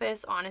doctor's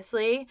office,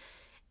 honestly.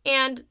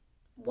 And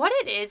what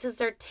it is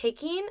they're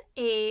taking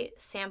a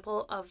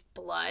sample of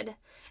blood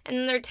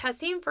and they're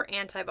testing for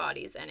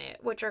antibodies in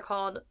it, which are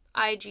called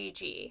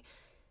IgG,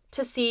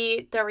 to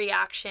see the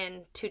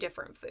reaction to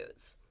different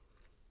foods.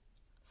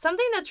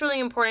 Something that's really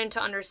important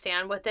to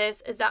understand with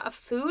this is that a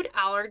food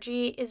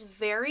allergy is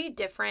very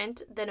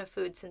different than a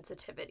food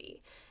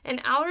sensitivity. An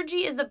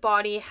allergy is the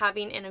body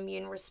having an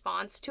immune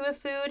response to a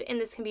food,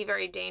 and this can be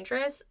very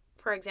dangerous.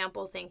 For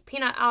example, think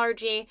peanut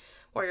allergy,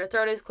 where your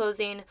throat is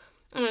closing.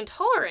 An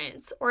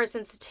intolerance or a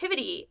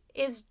sensitivity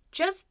is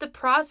just the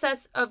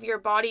process of your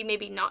body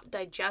maybe not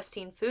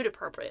digesting food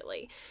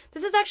appropriately.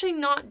 This is actually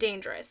not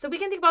dangerous. So we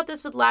can think about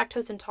this with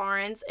lactose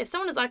intolerance. If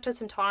someone is lactose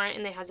intolerant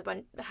and they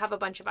have a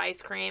bunch of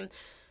ice cream,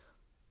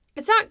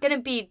 it's not going to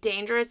be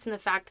dangerous in the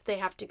fact that they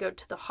have to go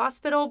to the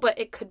hospital, but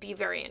it could be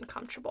very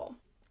uncomfortable.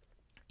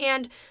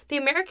 And the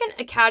American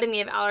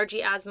Academy of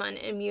Allergy, Asthma, and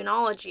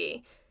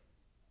Immunology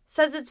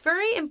says it's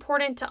very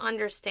important to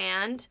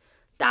understand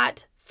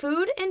that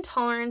food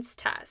intolerance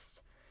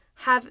tests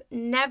have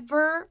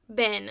never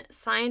been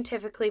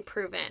scientifically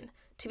proven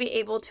to be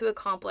able to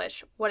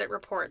accomplish what it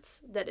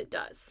reports that it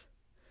does.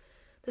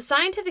 The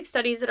scientific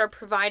studies that are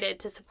provided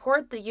to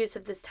support the use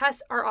of this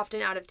test are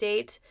often out of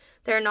date,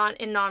 they're not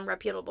in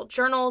non-reputable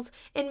journals,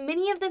 and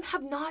many of them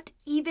have not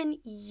even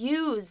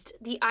used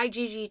the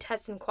IgG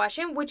test in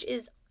question, which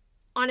is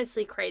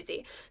honestly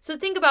crazy. So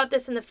think about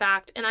this in the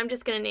fact, and I'm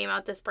just going to name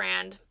out this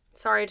brand.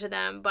 Sorry to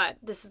them, but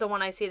this is the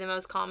one I see the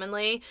most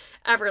commonly,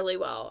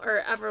 Everlywell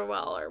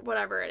or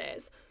whatever it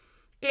is.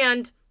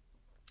 And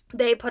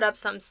they put up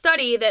some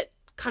study that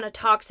kind of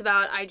talks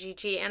about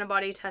IgG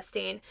antibody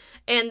testing,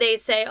 and they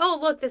say, oh,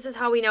 look, this is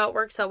how we know it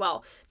works so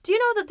well. Do you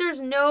know that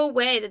there's no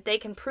way that they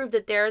can prove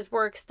that theirs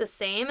works the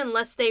same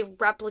unless they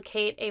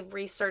replicate a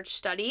research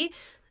study?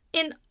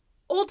 And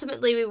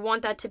ultimately, we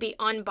want that to be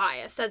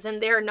unbiased, as in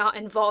they're not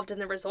involved in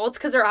the results,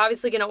 because they're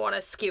obviously going to want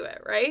to skew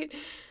it, right?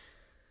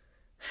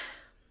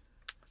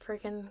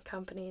 Freaking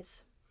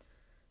companies.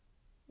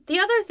 The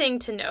other thing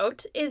to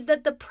note is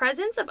that the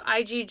presence of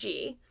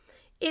IgG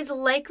is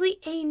likely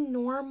a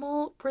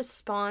normal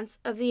response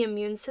of the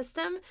immune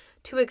system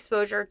to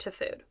exposure to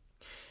food.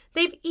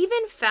 They've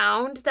even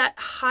found that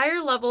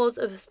higher levels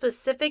of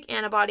specific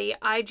antibody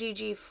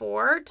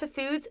IgG4 to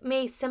foods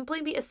may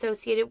simply be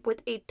associated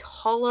with a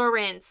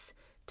tolerance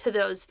to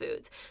those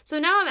foods. So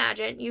now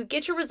imagine you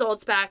get your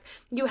results back,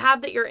 you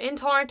have that you're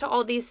intolerant to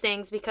all these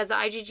things because the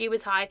IgG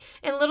was high,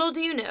 and little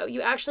do you know,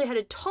 you actually had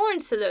a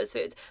tolerance to those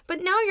foods,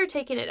 but now you're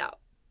taking it out.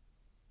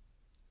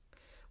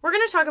 We're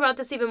going to talk about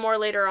this even more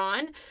later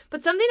on,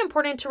 but something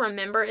important to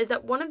remember is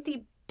that one of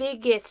the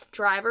biggest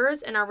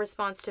drivers in our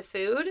response to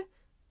food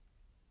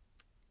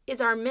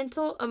is our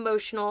mental,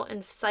 emotional,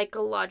 and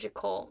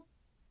psychological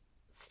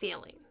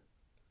feeling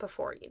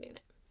before eating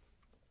it.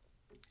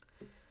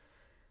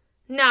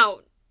 Now,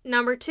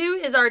 number 2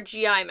 is our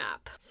GI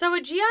map. So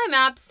a GI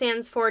map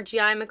stands for GI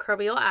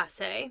microbial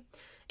assay,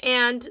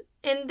 and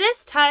in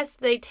this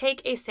test, they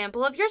take a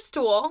sample of your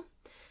stool,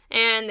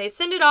 and they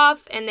send it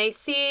off, and they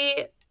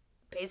see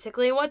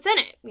basically what's in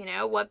it,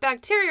 what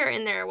bacteria are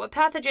in there, what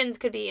pathogens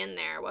could be in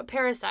there, what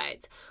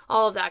parasites,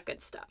 all of that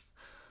good stuff.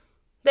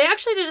 They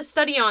actually did a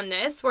study on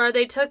this where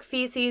they took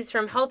feces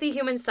from healthy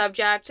human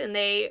subjects and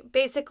they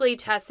basically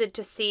tested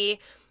to see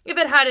if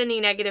it had any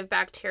negative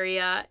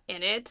bacteria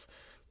in it.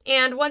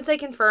 And once they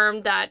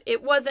confirmed that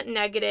it wasn't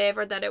negative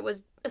or that it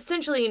was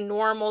essentially a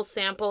normal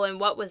sample in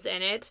what was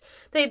in it,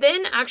 they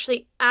then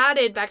actually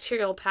added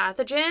bacterial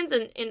pathogens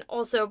and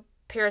also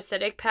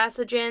parasitic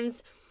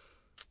pathogens.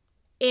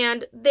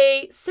 And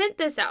they sent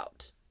this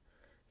out.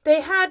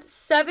 They had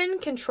 7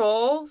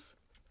 controls,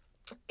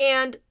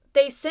 and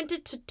they sent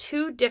it to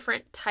 2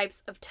 different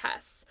types of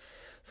tests.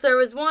 So there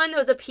was one that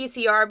was a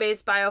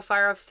PCR-based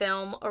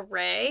biofilm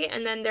array,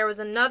 and then there was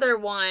another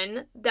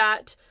one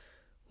that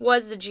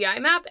was the GI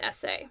map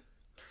assay.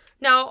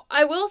 Now,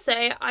 I will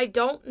say I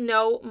don't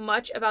know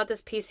much about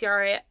this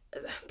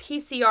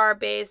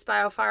PCR-based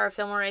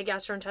biofilm array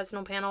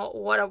gastrointestinal panel.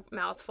 What a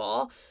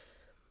mouthful.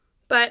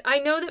 But I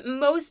know that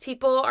most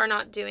people are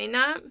not doing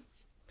that,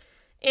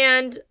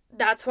 and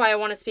that's why I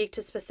want to speak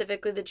to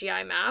specifically the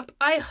GI map.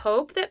 I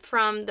hope that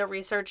from the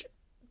research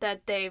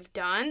that they've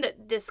done,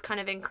 that this kind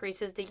of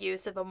increases the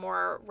use of a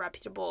more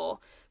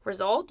reputable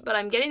result, but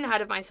I'm getting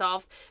ahead of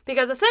myself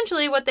because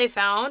essentially what they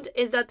found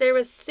is that there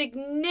was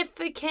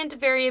significant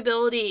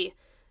variability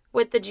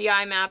with the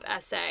GI map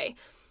assay.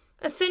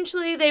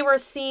 Essentially, they were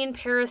seeing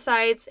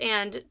parasites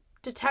and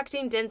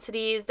detecting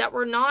densities that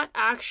were not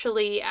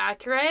actually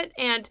accurate,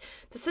 and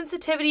the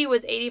sensitivity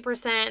was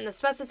 80% and the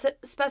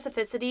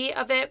specificity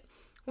of it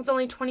was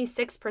only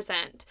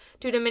 26%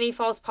 due to many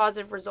false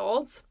positive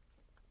results.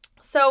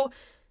 So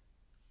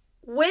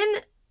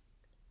when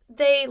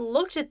they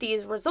looked at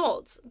these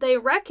results, they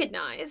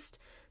recognized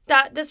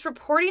that this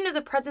reporting of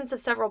the presence of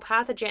several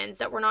pathogens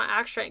that were not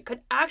accurate could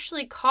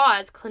actually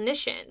cause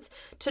clinicians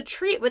to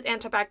treat with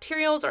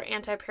antibacterials or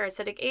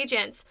antiparasitic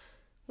agents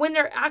when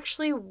there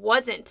actually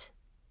wasn't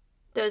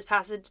those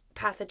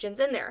pathogens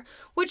in there,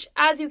 which,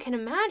 as you can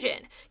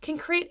imagine, can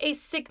create a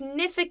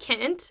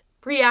significant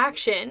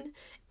reaction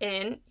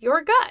in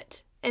your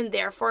gut and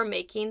therefore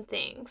making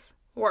things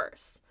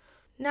worse.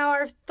 Now,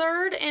 our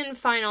third and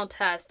final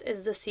test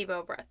is the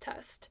SIBO breath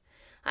test.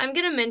 I'm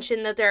going to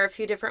mention that there are a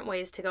few different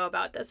ways to go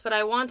about this, but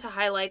I want to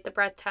highlight the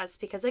breath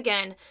test because,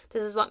 again,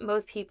 this is what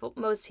most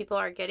people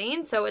are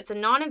getting. So it's a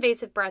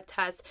non-invasive breath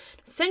test.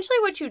 Essentially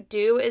what you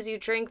do is you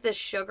drink this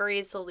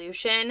sugary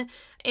solution,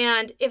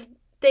 and if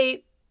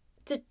they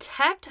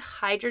detect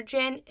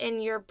hydrogen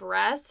in your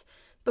breath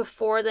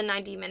before the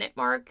 90-minute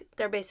mark,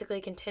 they're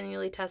basically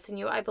continually testing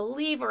you, I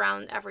believe,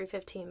 around every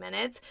 15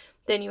 minutes,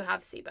 then you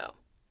have SIBO.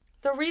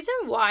 The reason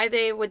why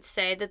they would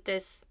say that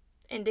this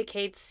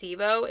indicates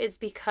SIBO is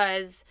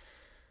because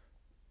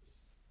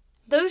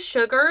those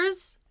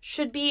sugars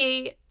should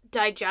be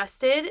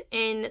digested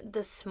in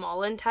the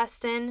small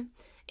intestine,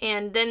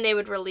 and then they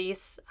would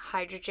release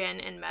hydrogen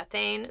and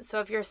methane. So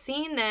if you're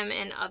seeing them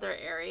in other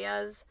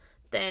areas,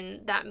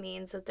 then that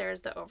means that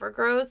there's the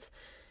overgrowth.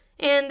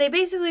 And they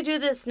basically do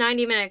this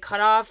 90-minute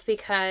cutoff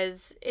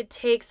because it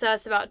takes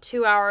us about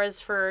 2 hours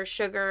for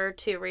sugar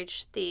to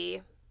reach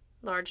the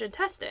large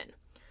intestine.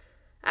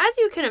 As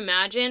you can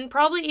imagine,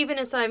 probably even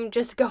as I'm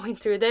just going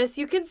through this,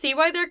 you can see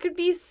why there could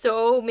be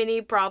so many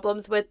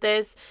problems with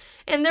this.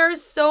 And there are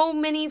so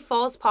many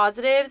false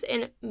positives,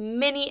 and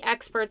many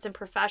experts and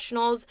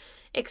professionals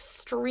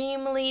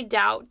extremely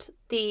doubt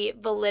the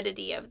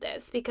validity of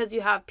this because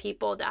you have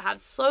people that have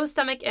slow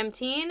stomach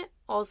emptying,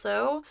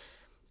 also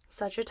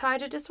such a tie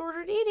to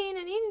disordered eating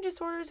and eating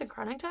disorders and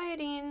chronic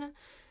dieting.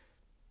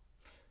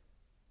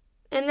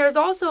 And there's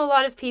also a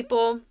lot of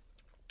people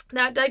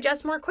that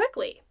digest more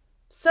quickly.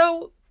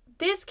 So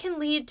this can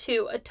lead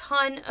to a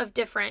ton of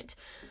different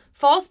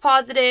false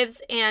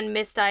positives and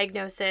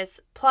misdiagnosis.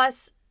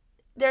 Plus,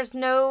 there's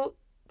no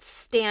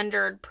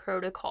standard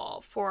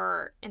protocol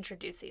for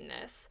introducing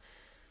this.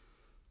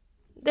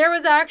 There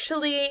was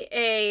actually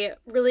a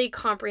really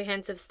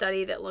comprehensive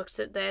study that looked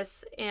at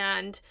this,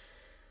 and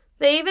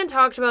they even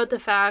talked about the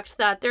fact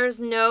that there's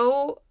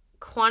no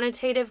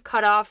quantitative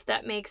cutoff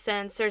that makes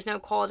sense. There's no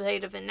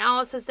qualitative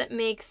analysis that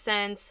makes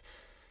sense.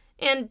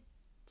 And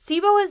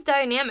SIBO is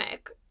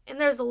dynamic, and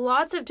there's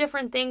lots of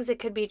different things that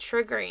could be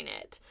triggering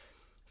it.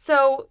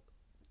 So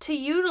to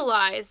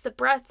utilize the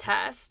breath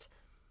test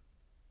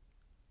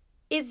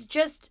is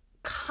just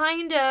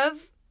kind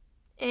of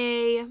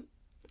a,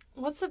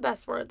 what's the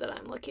best word that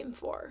I'm looking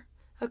for?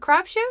 A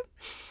crapshoot?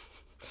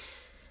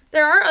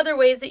 There are other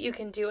ways that you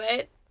can do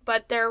it,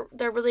 but they're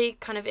really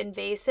kind of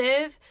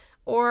invasive,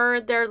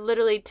 or they're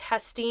literally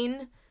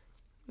testing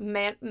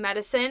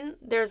medicine.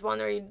 There's one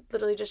where you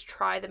literally just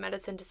try the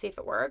medicine to see if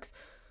it works.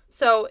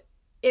 So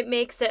it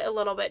makes it a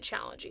little bit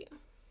challenging.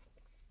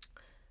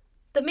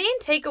 The main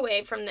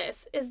takeaway from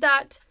this is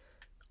that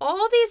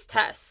all these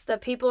tests that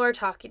people are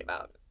talking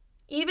about,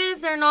 even if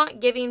they're not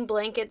giving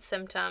blanket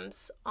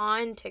symptoms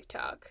on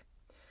TikTok,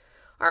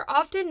 are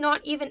often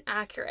not even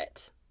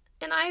accurate.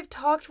 And I've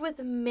talked with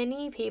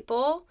many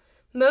people,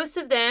 most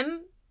of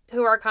them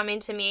who are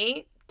coming to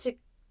me to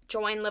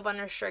join Live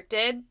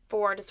Unrestricted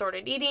for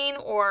disordered eating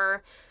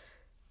or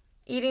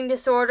eating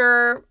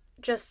disorder,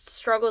 just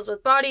struggles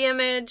with body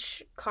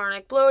image,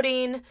 chronic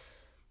bloating,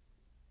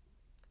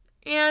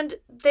 and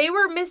they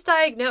were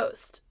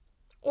misdiagnosed,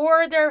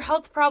 or their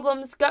health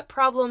problems, gut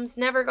problems,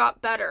 never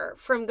got better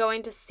from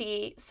going to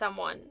see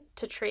someone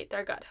to treat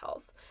their gut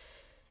health.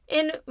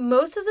 And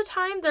most of the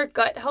time, their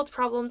gut health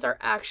problems are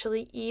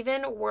actually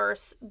even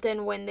worse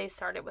than when they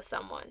started with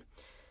someone.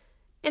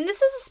 And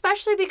this is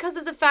especially because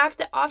of the fact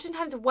that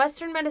oftentimes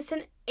Western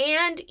medicine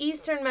and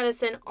Eastern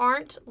medicine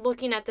aren't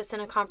looking at this in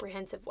a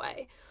comprehensive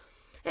way.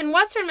 In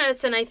Western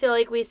medicine, I feel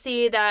like we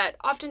see that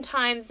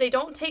oftentimes they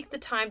don't take the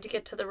time to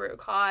get to the root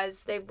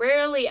cause. They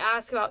rarely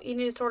ask about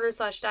eating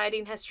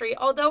disorder/dieting history,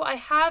 although I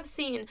have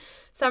seen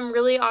some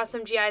really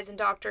awesome GIs and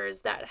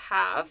doctors that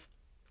have.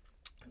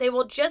 They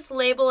will just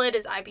label it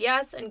as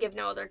IBS and give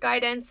no other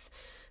guidance.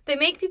 They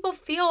make people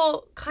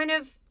feel kind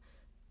of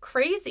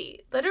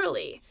crazy,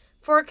 literally,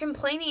 for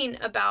complaining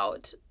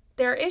about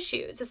their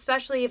issues,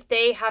 especially if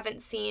they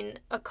haven't seen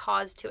a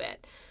cause to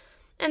it.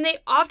 And they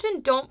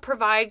often don't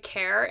provide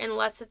care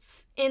unless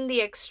it's in the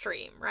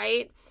extreme,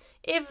 right?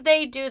 If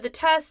they do the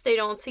test, they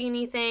don't see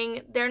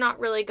anything, they're not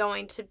really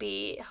going to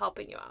be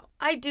helping you out.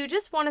 I do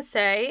just want to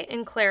say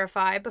and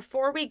clarify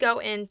before we go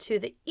into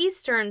the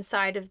Eastern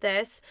side of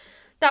this,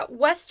 that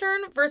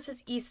Western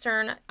versus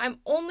Eastern, I'm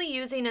only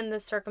using in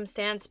this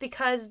circumstance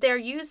because they're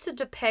used to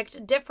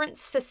depict different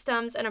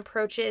systems and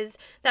approaches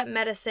that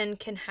medicine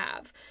can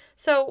have.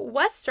 So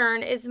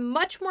Western is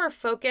much more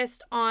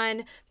focused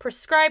on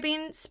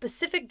prescribing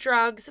specific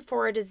drugs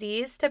for a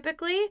disease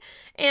typically,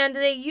 and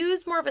they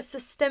use more of a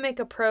systemic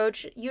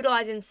approach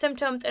utilizing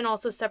symptoms and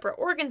also separate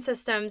organ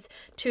systems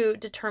to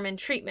determine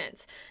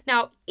treatments.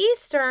 Now,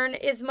 Eastern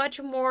is much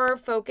more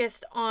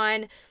focused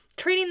on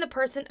treating the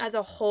person as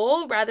a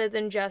whole rather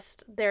than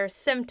just their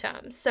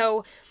symptoms.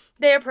 So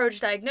they approach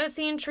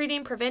diagnosing,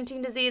 treating,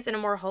 preventing disease in a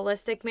more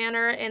holistic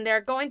manner, and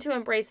they're going to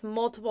embrace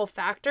multiple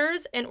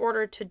factors in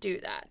order to do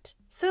that.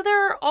 So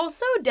there are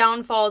also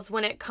downfalls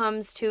when it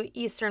comes to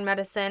Eastern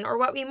medicine, or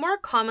what we more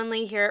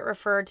commonly hear it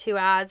referred to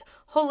as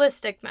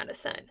holistic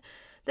medicine.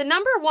 The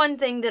number one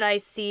thing that I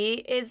see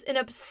is an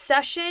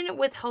obsession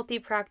with healthy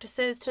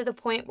practices to the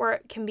point where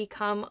it can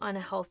become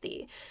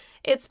unhealthy.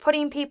 It's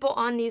putting people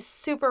on these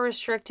super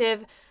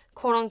restrictive,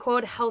 quote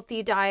unquote,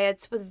 healthy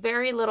diets with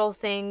very little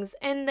things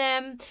in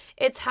them.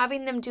 It's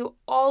having them do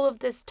all of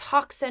this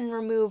toxin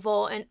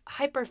removal and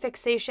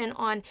hyperfixation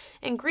on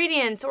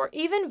ingredients, or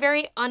even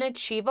very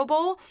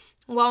unachievable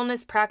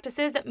wellness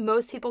practices that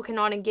most people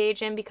cannot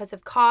engage in because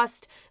of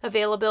cost,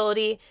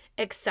 availability,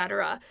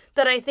 etc.,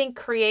 that I think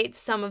creates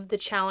some of the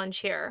challenge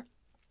here.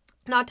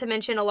 Not to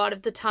mention, a lot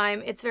of the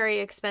time, it's very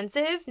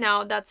expensive.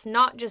 Now, that's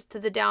not just to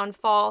the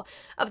downfall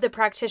of the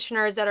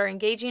practitioners that are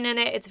engaging in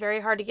it. It's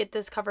very hard to get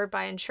this covered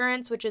by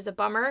insurance, which is a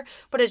bummer,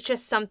 but it's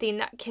just something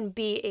that can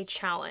be a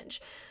challenge.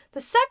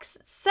 The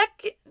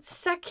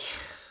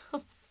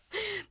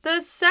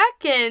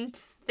second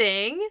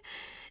thing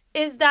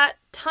is that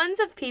tons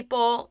of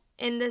people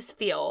in this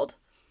field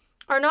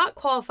are not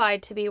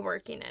qualified to be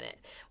working in it.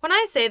 When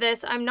I say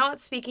this, I'm not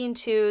speaking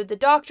to the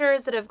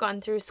doctors that have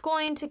gone through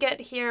schooling to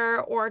get here,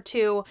 or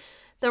to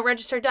the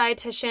registered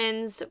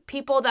dietitians,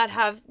 people that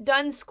have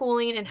done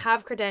schooling and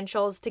have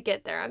credentials to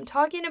get there. I'm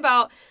talking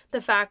about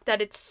the fact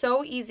that it's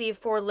so easy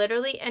for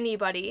literally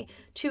anybody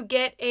to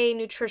get a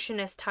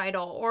nutritionist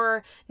title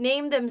or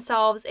name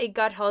themselves a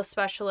gut health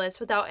specialist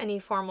without any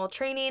formal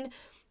training.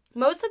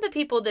 Most of the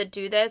people that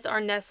do this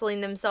are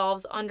nestling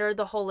themselves under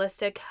the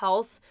holistic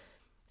health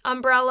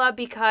umbrella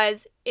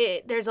because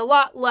there's a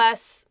lot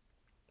less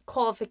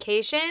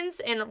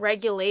qualifications and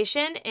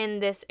regulation in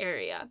this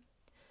area.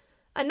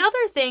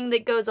 Another thing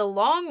that goes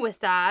along with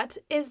that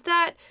is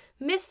that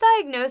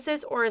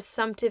misdiagnosis or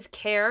assumptive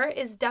care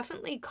is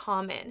definitely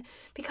common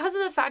because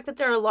of the fact that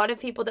there are a lot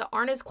of people that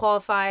aren't as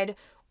qualified,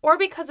 or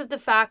because of the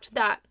fact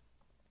that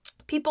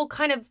people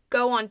kind of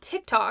go on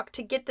TikTok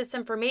to get this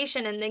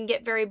information and then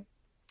get very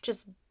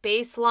just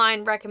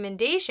baseline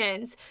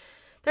recommendations.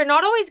 They're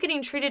not always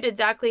getting treated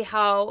exactly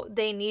how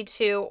they need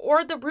to,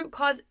 or the root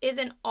cause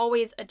isn't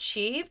always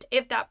achieved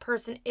if that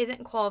person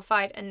isn't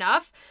qualified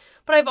enough.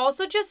 But I've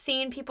also just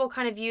seen people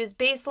kind of use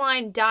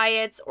baseline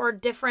diets or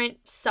different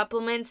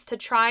supplements to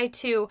try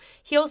to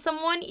heal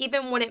someone,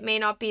 even when it may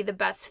not be the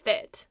best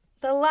fit.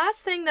 The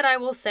last thing that I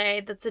will say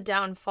that's a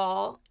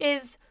downfall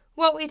is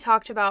what we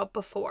talked about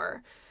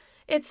before.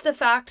 It's the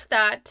fact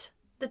that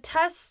the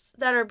tests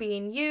that are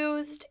being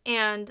used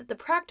and the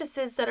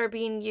practices that are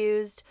being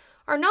used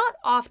are not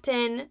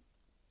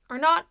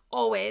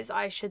always,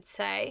 I should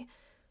say,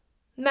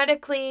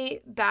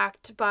 medically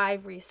backed by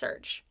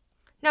research.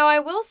 Now, I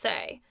will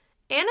say,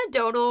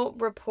 anecdotal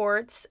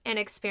reports and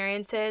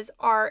experiences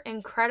are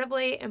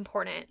incredibly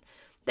important.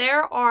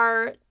 There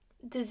are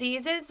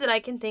diseases that I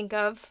can think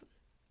of.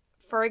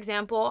 For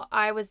example,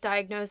 I was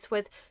diagnosed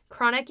with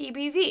chronic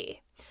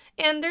EBV,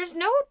 and there's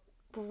no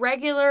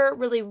regular,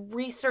 really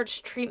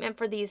researched treatment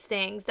for these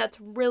things that's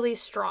really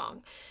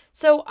strong.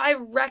 So I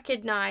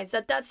recognize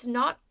that that's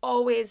not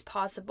always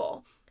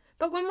possible.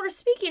 But when we're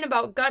speaking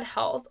about gut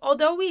health,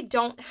 although we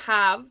don't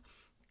have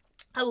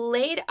a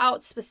laid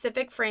out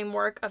specific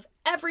framework of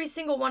every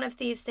single one of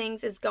these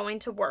things is going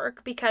to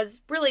work,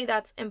 because really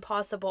that's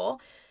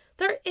impossible,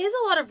 there is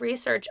a lot of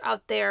research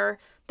out there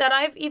that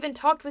I've even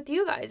talked with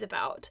you guys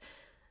about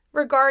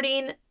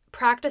regarding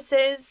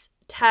practices,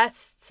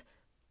 tests,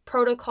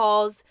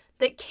 protocols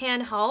that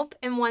can help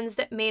and ones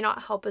that may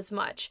not help as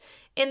much.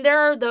 And there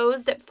are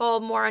those that fall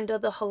more under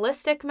the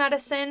holistic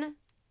medicine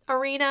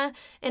arena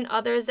and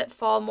others that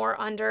fall more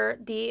under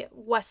the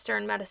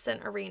Western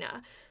medicine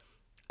arena.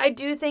 I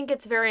do think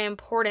it's very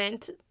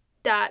important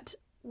that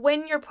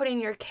when you're putting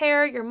your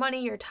care, your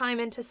money, your time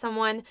into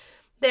someone,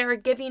 they're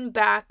giving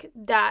back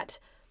that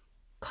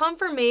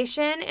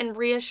confirmation and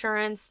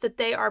reassurance that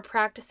they are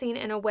practicing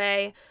in a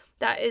way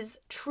that is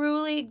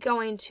truly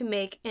going to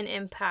make an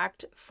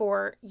impact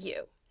for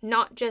you,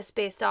 not just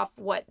based off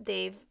what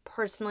they've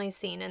personally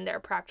seen in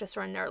their practice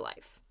or in their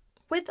life.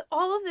 With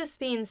all of this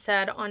being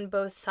said on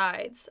both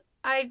sides,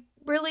 I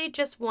really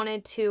just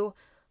wanted to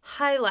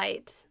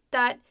highlight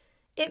that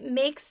it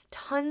makes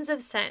tons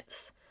of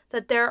sense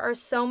that there are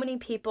so many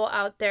people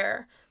out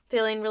there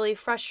feeling really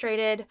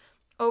frustrated,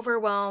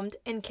 overwhelmed,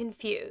 and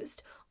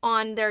confused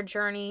on their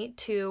journey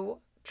to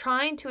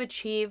trying to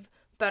achieve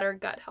better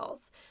gut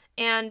health.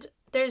 And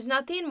there's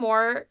nothing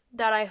more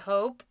that I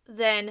hope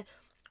than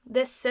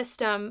this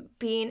system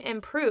being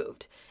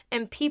improved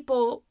and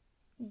people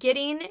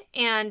getting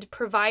and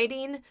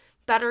providing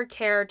better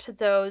care to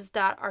those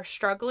that are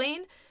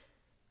struggling.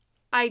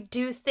 I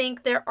do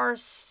think there are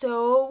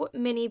so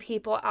many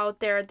people out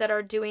there that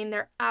are doing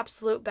their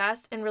absolute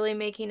best and really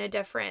making a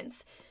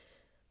difference.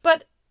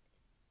 But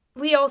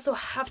we also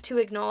have to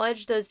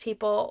acknowledge those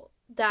people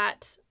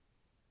that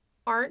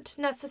aren't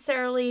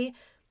necessarily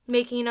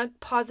making a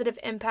positive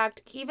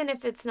impact, even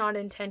if it's not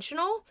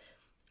intentional,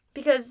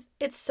 because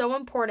it's so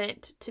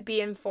important to be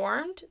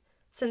informed,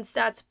 since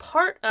that's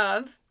part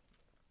of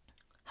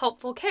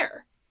helpful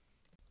care.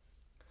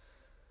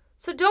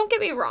 So don't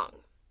get me wrong.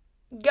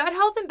 Gut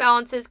health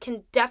imbalances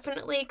can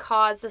definitely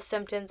cause the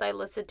symptoms I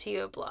listed to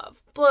you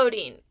above: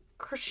 bloating,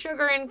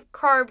 sugar and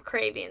carb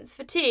cravings,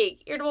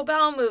 fatigue, irritable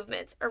bowel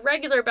movements,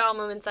 irregular bowel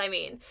movements,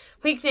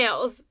 weak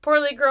nails,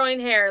 poorly growing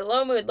hair,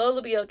 low mood, low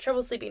libido,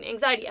 trouble sleeping,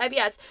 anxiety,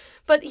 IBS.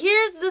 But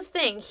here's the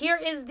thing. Here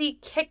is the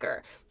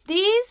kicker.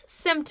 These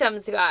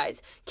symptoms,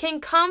 guys, can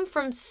come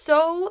from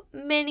so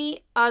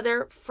many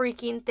other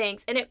freaking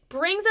things. And it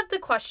brings up the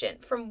question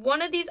from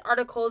one of these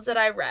articles that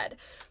I read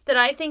that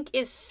I think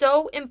is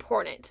so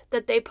important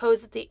that they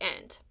pose at the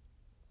end.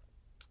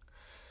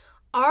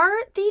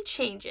 Are the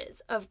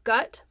changes of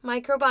gut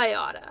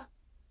microbiota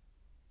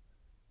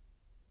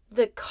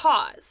the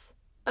cause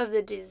of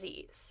the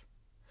disease?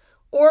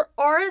 Or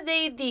are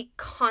they the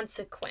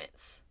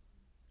consequence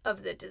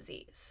of the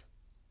disease?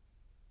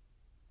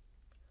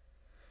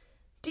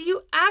 Do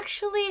you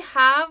actually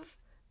have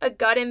a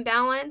gut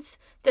imbalance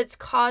that's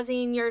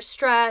causing your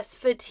stress,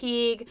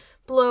 fatigue,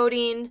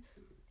 bloating,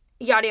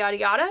 yada, yada,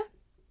 yada?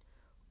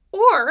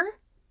 Or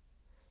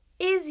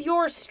is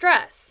your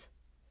stress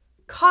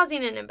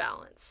causing an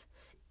imbalance?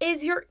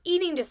 Is your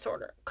eating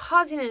disorder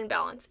causing an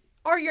imbalance?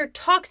 Are your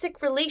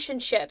toxic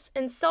relationships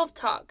and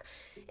self-talk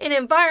and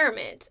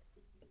environment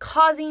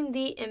causing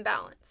the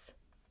imbalance?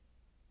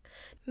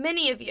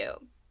 Many of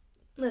you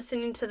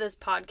listening to this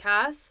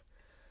podcast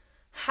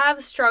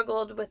have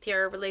struggled with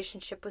your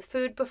relationship with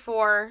food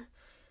before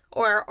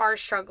or are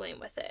struggling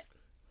with it.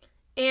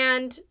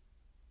 And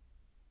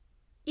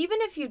even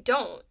if you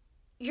don't,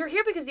 you're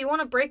here because you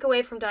want to break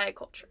away from diet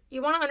culture.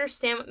 You want to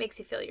understand what makes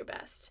you feel your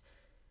best.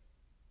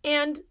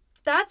 And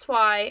that's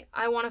why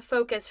I want to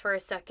focus for a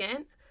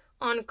second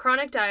on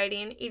chronic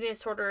dieting, eating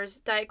disorders,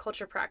 diet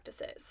culture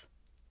practices.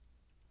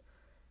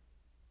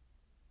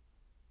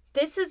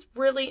 This is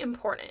really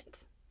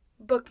important.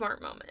 Bookmark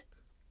moment.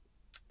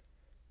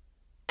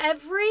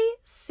 Every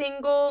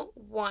single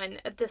one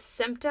of the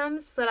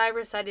symptoms that I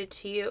recited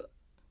to you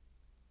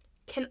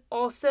can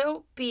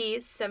also be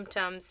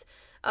symptoms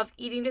of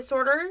eating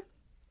disorder,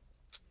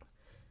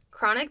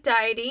 chronic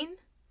dieting,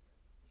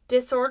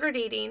 disordered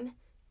eating,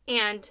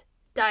 and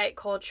diet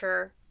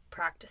culture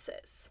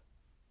practices.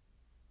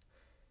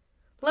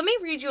 Let me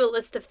read you a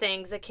list of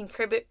things that can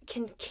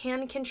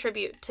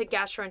contribute to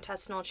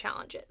gastrointestinal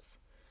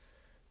challenges.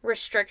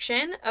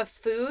 Restriction of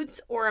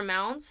foods or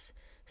amounts,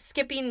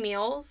 skipping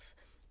meals,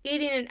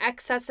 eating an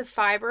excess of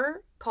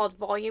fiber called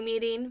volume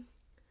eating,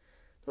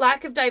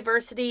 lack of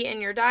diversity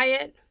in your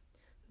diet,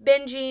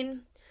 binging,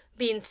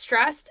 being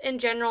stressed in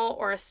general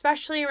or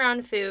especially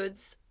around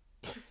foods,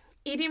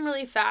 eating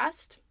really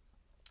fast,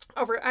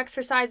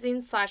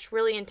 over-exercising /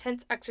 really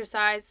intense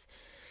exercise,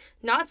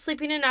 not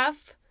sleeping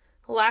enough,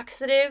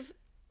 laxative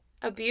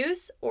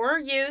abuse or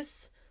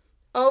use,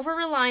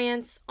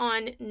 over-reliance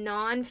on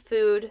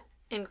non-food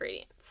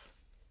ingredients.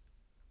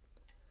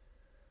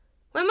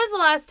 When was the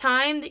last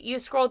time that you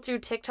scrolled through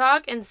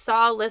TikTok and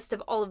saw a list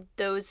of all of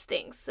those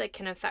things that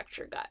can affect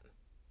your gut?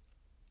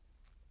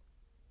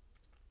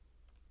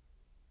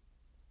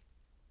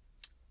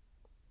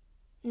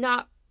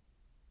 Not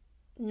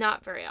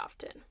very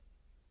often.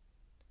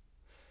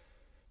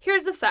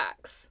 Here's the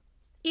facts.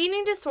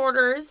 Eating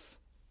disorders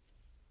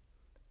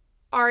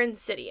are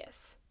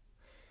insidious,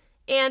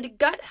 and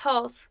gut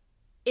health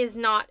is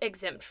not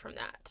exempt from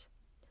that.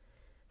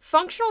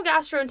 Functional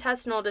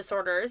gastrointestinal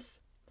disorders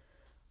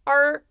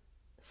are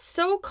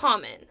so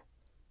common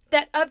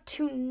that up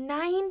to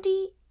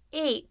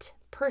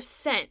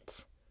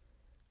 98%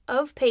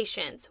 of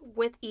patients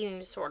with eating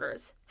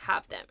disorders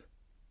have them.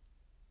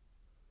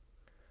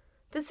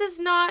 This is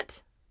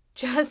not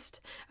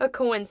just a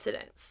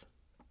coincidence.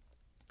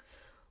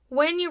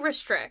 When you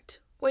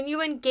restrict, when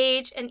you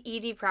engage in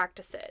ED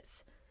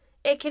practices,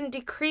 it can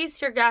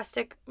decrease your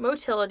gastric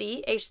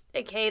motility,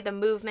 aka the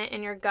movement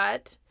in your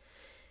gut.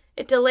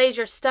 It delays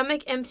your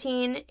stomach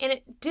emptying, and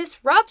it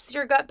disrupts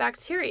your gut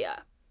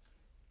bacteria.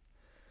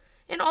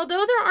 And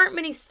although there aren't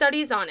many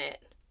studies on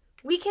it,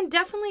 we can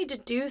definitely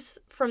deduce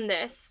from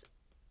this,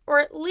 or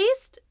at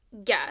least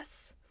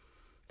guess,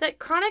 that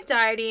chronic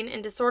dieting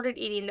and disordered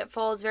eating that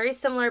follows very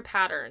similar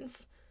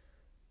patterns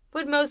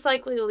would most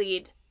likely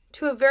lead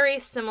to a very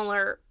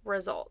similar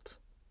result.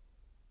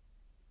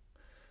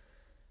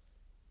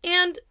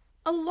 And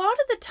a lot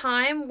of the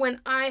time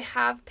when I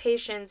have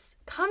patients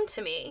come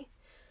to me,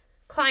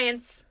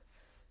 clients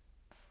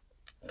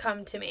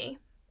come to me,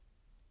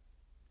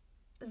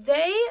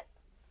 they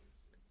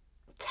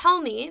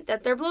tell me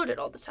that they're bloated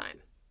all the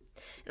time.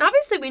 And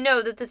obviously we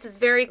know that this is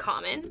very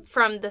common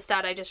from the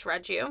stat I just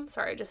read you.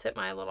 Sorry, I just hit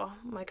my little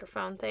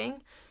microphone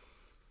thing.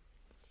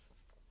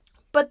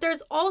 But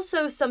there's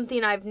also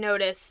something I've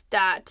noticed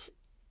that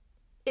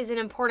is an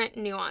important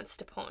nuance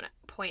to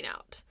point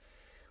out,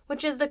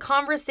 which is the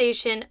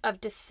conversation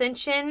of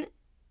dissension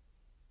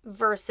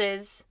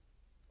versus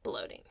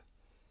bloating.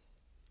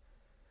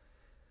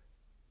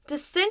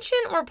 Distension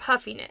or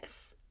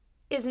puffiness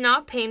is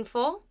not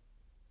painful,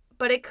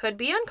 but it could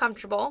be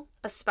uncomfortable,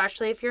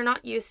 especially if you're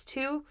not used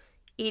to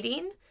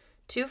eating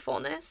to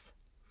fullness.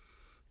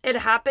 It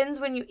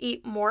happens when you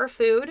eat more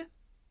food,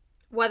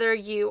 whether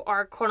you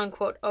are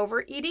quote-unquote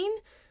overeating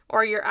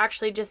or you're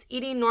actually just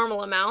eating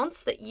normal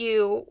amounts that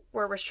you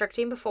were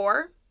restricting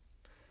before.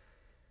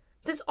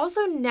 This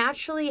also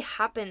naturally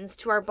happens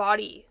to our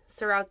body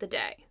throughout the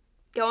day.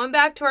 Going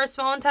back to our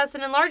small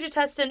intestine and large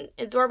intestine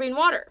absorbing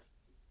water.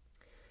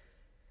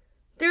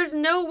 There's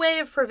no way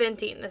of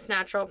preventing this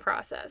natural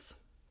process.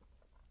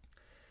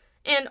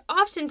 And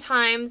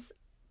oftentimes,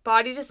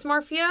 body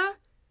dysmorphia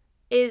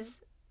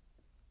is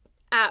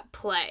at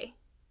play.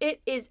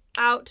 It is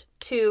out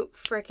to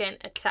frickin'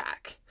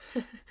 attack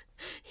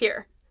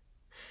here.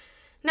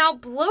 Now,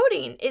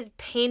 bloating is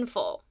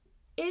painful.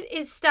 It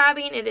is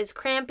stabbing, it is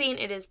cramping,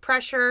 it is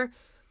pressure.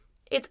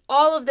 It's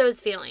all of those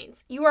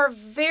feelings. You are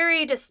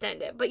very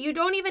distended, but you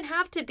don't even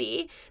have to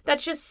be.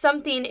 That's just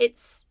something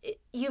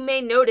you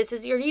may notice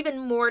is you're even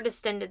more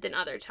distended than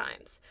other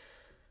times.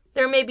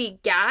 There may be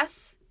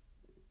gas,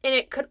 and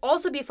it could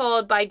also be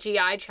followed by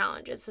GI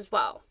challenges as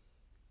well.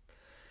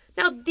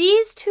 Now,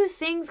 these two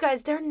things,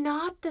 guys, they're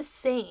not the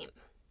same.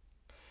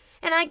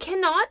 And I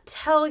cannot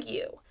tell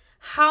you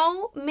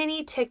how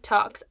many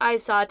TikToks I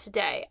saw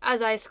today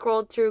as I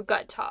scrolled through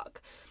Gut Talk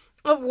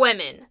of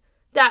women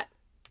that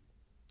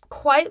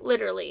quite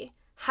literally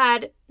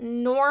had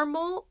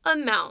normal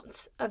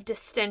amounts of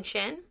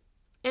distension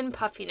and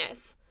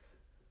puffiness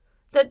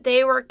that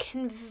they were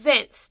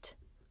convinced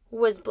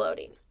was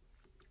bloating.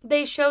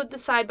 They showed the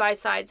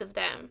side-by-sides of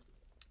them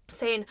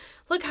saying,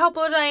 look how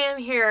bloated I am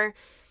here.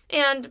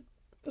 And,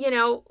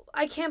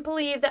 I can't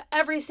believe that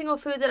every single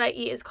food that I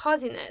eat is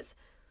causing this.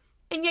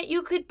 And yet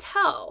you could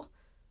tell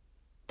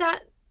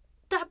that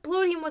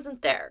bloating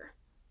wasn't there.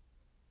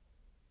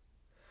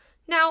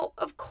 Now,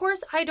 of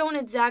course, I don't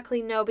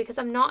exactly know because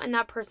I'm not in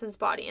that person's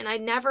body and I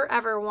never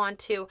ever want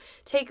to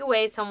take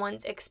away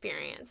someone's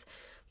experience.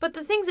 But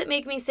the things that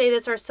make me say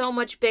this are so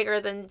much bigger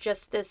than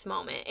just this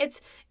moment. It's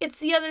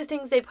the other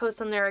things they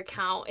post on their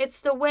account.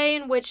 It's the way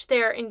in which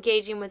they're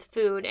engaging with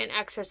food and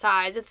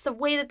exercise. It's the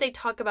way that they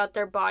talk about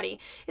their body.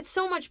 It's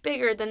so much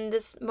bigger than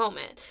this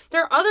moment.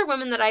 There are other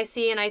women that I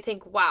see and I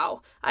think,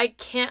 wow, I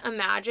can't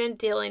imagine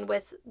dealing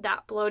with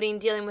that bloating,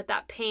 dealing with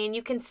that pain.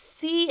 You can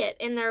see it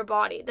in their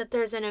body that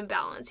there's an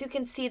imbalance. You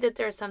can see that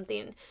there's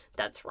something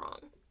that's wrong.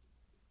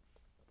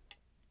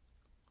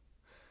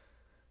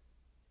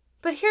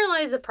 But here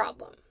lies a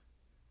problem.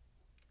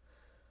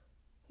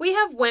 We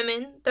have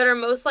women that are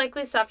most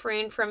likely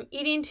suffering from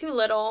eating too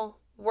little,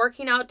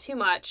 working out too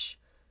much,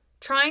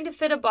 trying to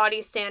fit a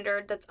body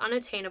standard that's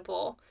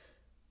unattainable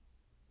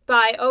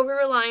by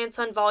over-reliance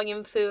on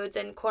volume foods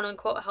and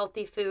quote-unquote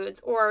healthy foods,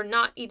 or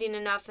not eating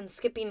enough and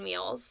skipping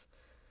meals,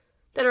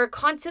 that are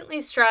constantly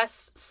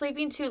stressed,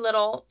 sleeping too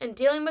little, and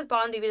dealing with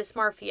body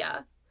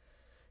dysmorphia,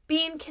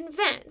 being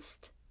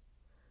convinced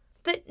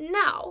that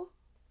now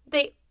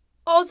they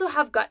also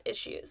have gut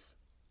issues.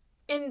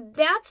 And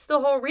that's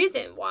the whole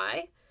reason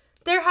why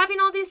they're having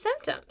all these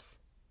symptoms.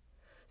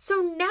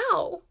 So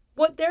now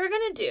what they're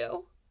going to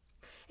do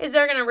is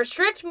they're going to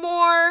restrict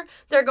more.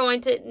 They're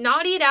going to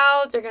not eat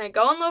out. They're going to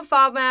go on low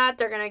FODMAP.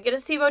 They're going to get a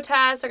SIBO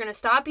test. They're going to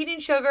stop eating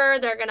sugar.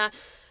 They're going to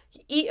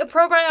eat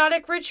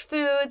probiotic rich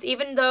foods,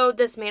 even though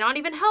this may not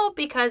even help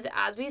because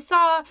as we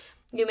saw,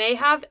 you may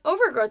have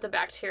overgrowth of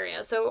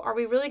bacteria. So are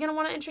we really going to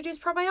want to introduce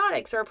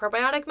probiotics, or a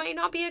probiotic might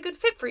not be a good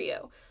fit for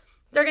you?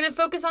 They're going to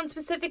focus on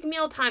specific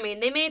meal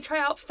timing. They may try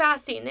out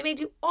fasting. They may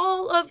do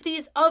all of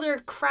these other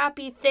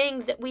crappy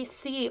things that we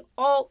see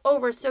all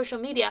over social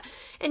media.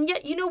 And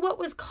yet, you know what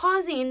was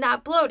causing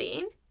that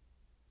bloating?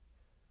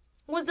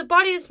 Was the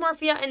body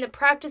dysmorphia and the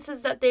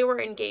practices that they were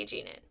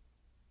engaging in.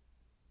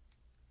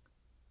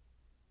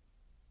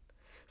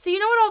 So you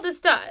know what all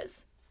this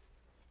does?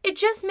 It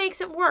just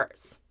makes it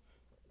worse.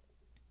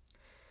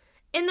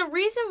 And the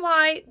reason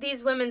why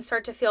these women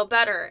start to feel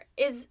better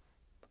is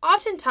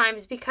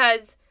oftentimes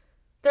because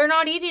they're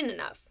not eating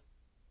enough.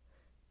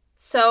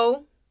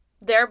 So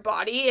their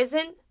body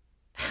isn't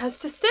as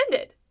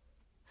distended.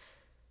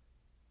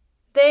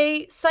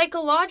 They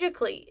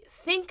psychologically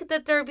think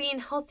that they're being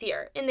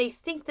healthier and they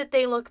think that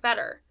they look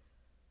better.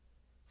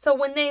 So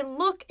when they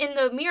look in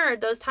the mirror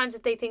those times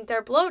that they think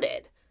they're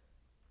bloated,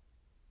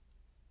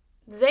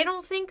 they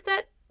don't think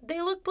that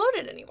they look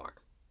bloated anymore.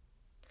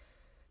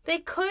 They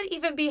could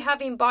even be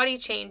having body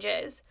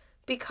changes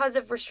because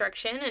of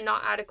restriction and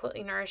not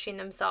adequately nourishing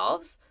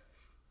themselves.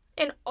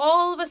 And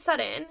all of a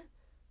sudden,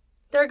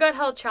 their gut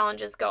health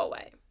challenges go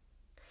away.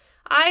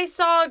 I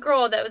saw a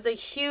girl that was a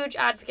huge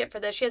advocate for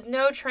this. She has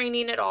no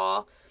training at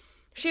all.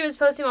 She was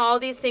posting all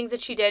these things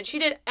that she did. She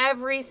did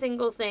every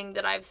single thing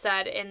that I've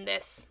said in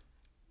this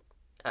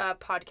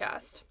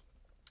podcast.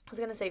 I was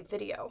going to say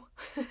video.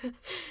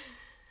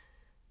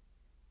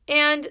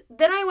 And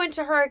then I went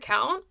to her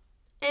account,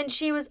 and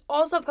she was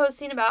also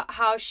posting about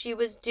how she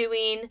was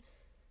doing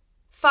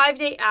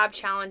 5-day ab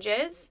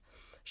challenges.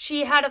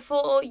 She had a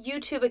full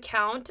YouTube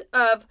account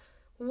of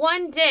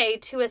 1 day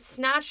to a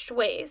snatched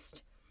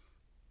waist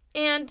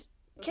and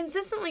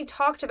consistently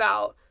talked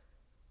about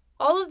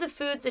all of the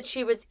foods that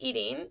she was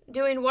eating,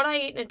 doing what I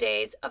eat in a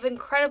day of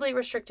incredibly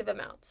restrictive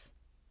amounts.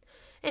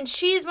 And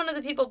she's one of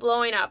the people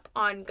blowing up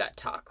on Gut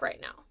Talk right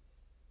now.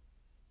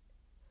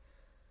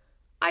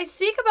 I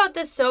speak about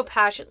this so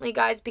passionately,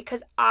 guys,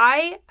 because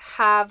I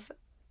have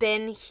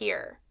been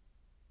here.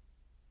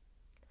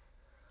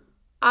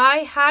 I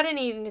had an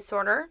eating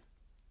disorder,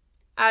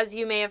 as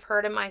you may have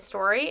heard in my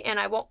story, and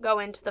I won't go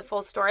into the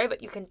full story,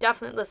 but you can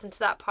definitely listen to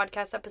that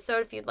podcast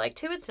episode if you'd like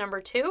to. It's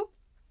number 2.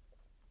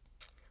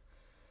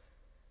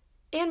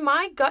 And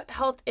my gut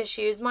health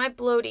issues, my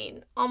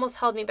bloating, almost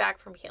held me back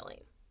from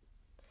healing.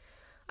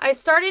 I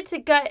started to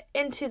get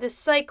into this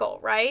cycle,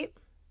 right,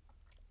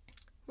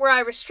 where I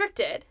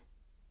restricted.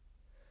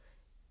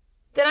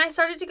 Then I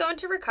started to go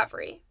into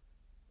recovery,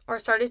 or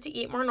started to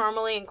eat more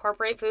normally,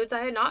 incorporate foods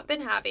I had not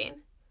been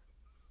having.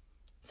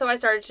 So I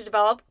started to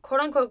develop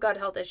quote-unquote gut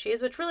health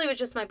issues, which really was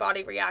just my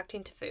body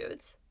reacting to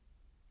foods.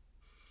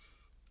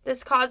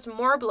 This caused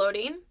more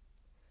bloating.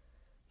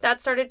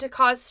 That started to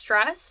cause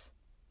stress.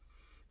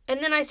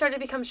 And then I started to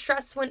become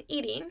stressed when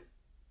eating,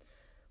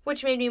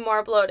 which made me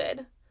more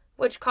bloated,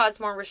 which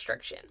caused more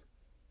restriction.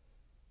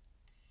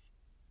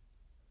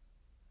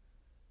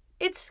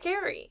 It's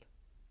scary.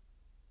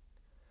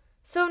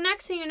 So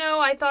next thing you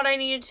know, I thought I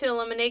needed to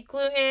eliminate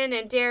gluten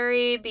and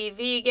dairy, be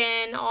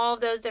vegan, all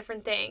of those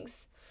different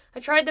things. I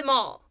tried them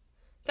all.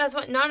 Guess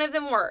what? None of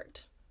them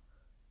worked.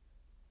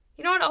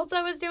 You know what else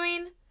I was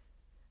doing?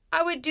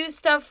 I would do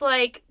stuff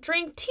like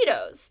drink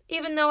Tito's,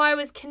 even though I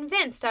was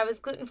convinced I was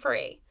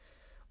gluten-free.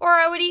 Or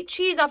I would eat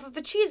cheese off of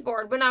a cheese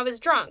board when I was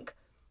drunk,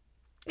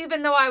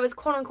 even though I was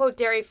quote-unquote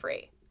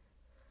dairy-free.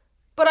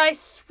 But I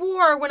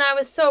swore when I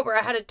was sober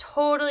I had a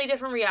totally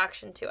different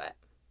reaction to it.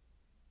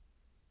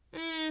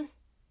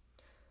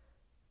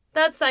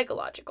 That's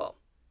psychological.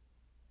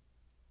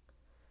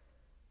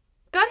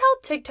 Gut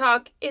health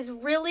TikTok is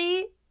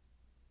really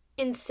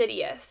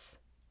insidious.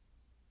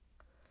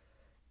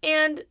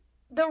 And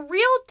the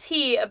real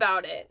tea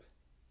about it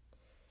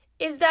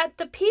is that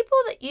the people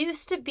that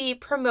used to be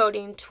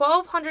promoting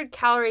 1,200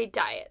 calorie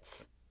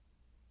diets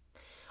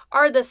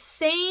are the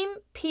same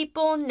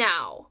people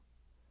now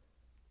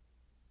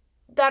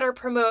that are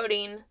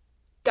promoting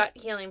gut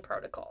healing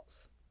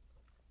protocols.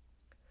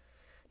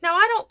 Now,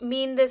 I don't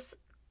mean this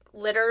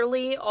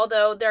literally,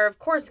 although there of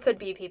course could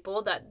be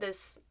people that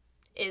this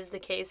is the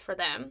case for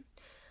them.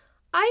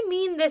 I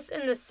mean this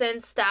in the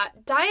sense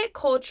that diet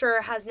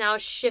culture has now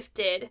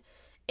shifted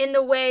in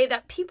the way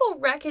that people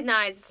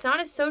recognize it's not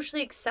as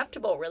socially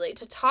acceptable really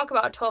to talk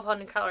about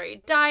 1,200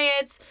 calorie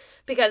diets,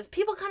 because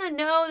people kind of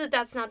know that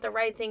that's not the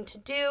right thing to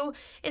do.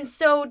 And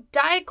so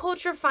diet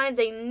culture finds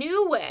a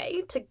new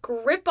way to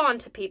grip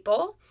onto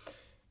people,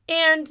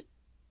 and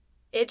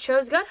it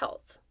chose gut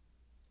health.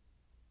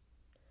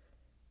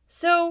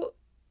 So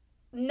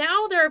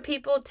now there are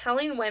people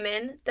telling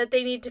women that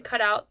they need to cut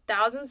out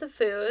thousands of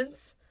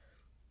foods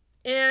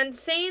and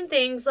saying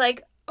things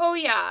like, oh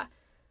yeah,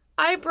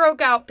 I broke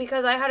out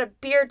because I had a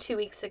beer 2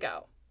 weeks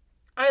ago.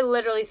 I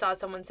literally saw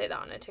someone say that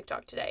on a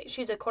TikTok today.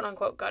 She's a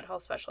quote-unquote gut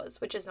health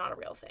specialist, which is not a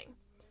real thing.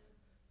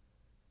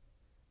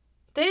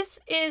 This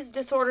is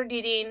disordered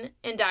eating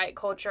and diet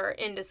culture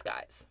in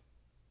disguise.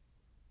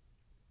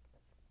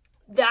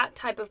 That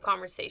type of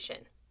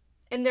conversation.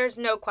 And there's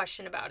no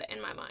question about it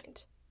in my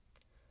mind.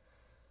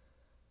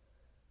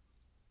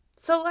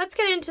 So let's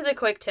get into the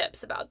quick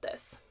tips about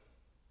this,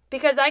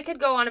 because I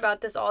could go on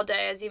about this all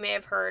day, as you may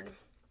have heard,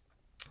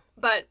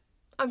 but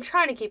I'm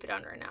trying to keep it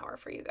under an hour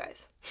for you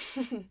guys.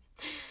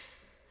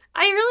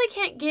 I really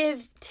can't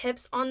give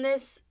tips on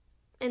this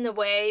in the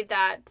way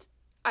that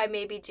I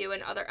maybe do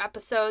in other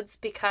episodes,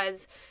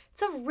 because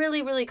it's a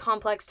really, really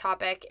complex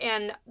topic,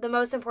 and the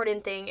most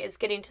important thing is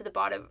getting to the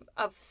bottom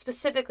of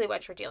specifically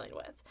what you're dealing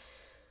with.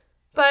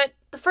 But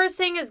the first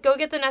thing is go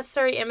get the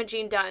necessary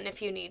imaging done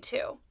if you need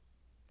to.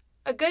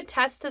 A good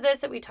test to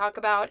this that we talk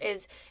about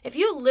is if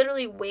you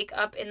literally wake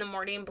up in the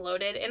morning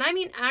bloated, and I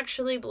mean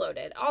actually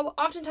bloated,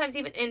 oftentimes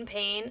even in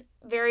pain,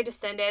 very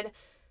distended,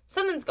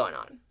 something's going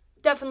on.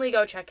 Definitely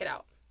go check it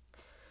out.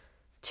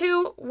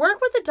 2,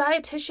 work with a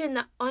dietitian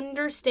that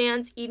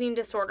understands eating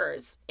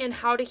disorders and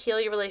how to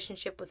heal your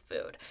relationship with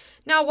food.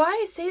 Now,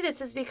 why I say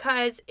this is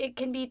because it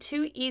can be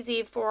too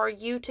easy for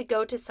you to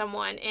go to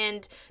someone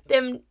and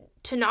them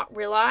to not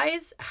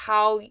realize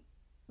how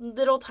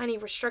little tiny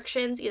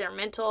restrictions, either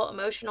mental,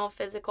 emotional,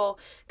 physical,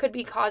 could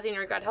be causing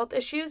your gut health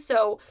issues.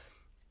 So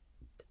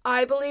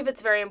I believe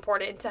it's very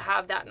important to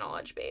have that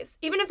knowledge base.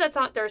 Even if that's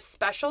not their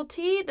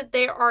specialty, that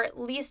they are at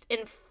least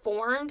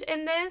informed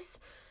in this,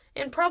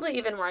 and probably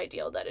even more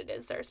ideal that it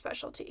is their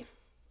specialty.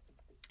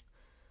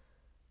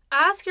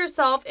 Ask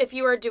yourself if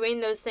you are doing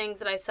those things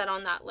that I said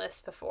on that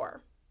list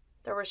before.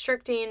 The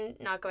restricting,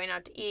 not going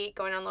out to eat,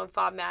 going on low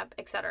FODMAP,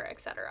 etc.,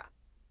 etc.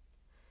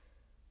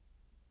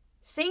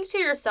 Think to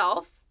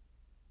yourself,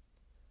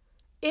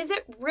 is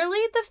it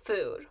really the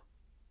food,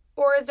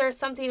 or is there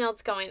something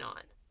else going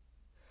on?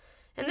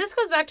 And this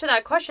goes back to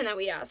that question that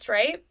we asked,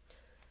 right?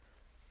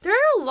 There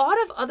are a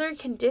lot of other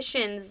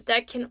conditions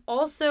that can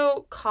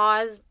also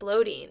cause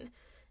bloating.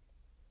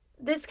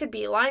 This could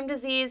be Lyme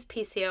disease,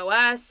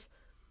 PCOS,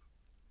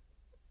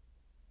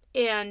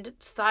 and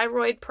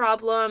thyroid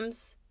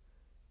problems.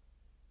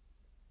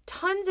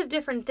 Tons of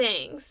different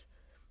things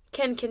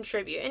can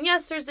contribute. And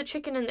yes, there's the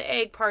chicken and the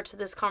egg part to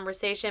this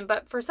conversation,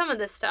 but for some of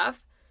this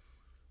stuff,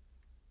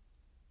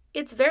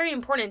 it's very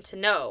important to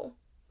know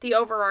the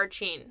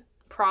overarching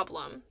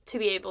problem to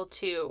be able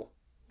to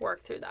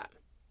work through that.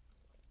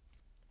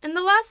 And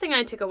the last thing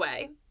I took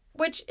away,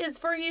 which is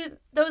for you,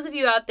 those of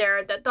you out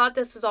there that thought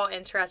this was all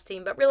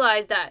interesting, but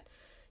realized that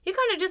you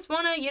kind of just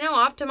want to,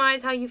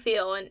 optimize how you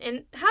feel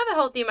and have a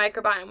healthy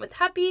microbiome with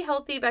happy,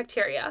 healthy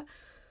bacteria.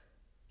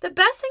 The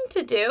best thing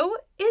to do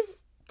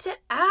is to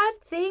add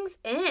things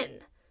in.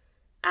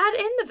 Add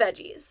in the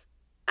veggies.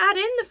 Add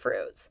in the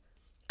fruits.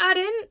 Add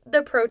in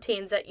the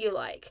proteins that you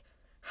like.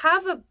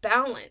 Have a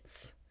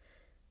balance.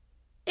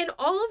 In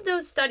all of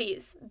those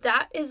studies,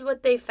 that is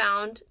what they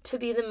found to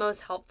be the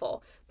most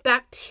helpful.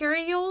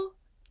 Bacterial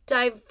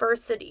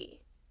diversity.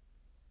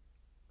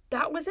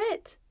 That was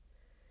it.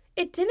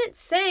 It didn't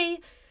say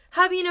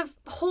having a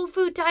whole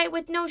food diet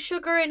with no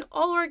sugar and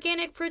all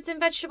organic fruits and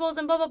vegetables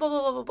and blah, blah, blah,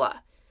 blah, blah, blah, blah.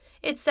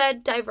 It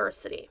said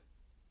diversity.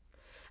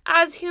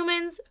 As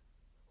humans,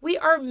 we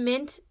are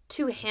meant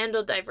to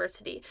handle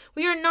diversity.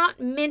 We are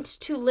not meant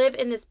to live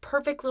in this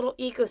perfect little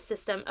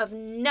ecosystem of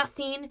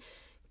nothing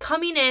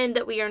coming in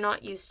that we are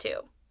not used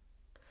to.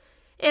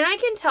 And I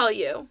can tell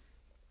you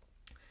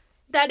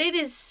that it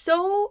is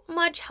so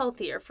much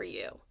healthier for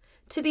you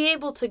to be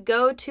able to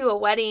go to a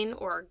wedding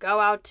or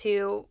go out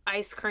to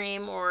ice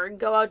cream or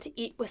go out to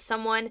eat with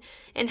someone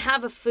and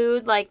have a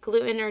food like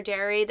gluten or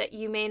dairy that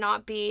you may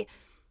not be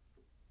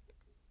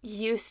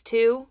used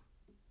to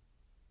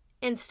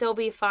and still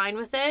be fine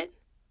with it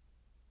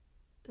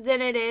than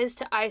it is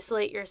to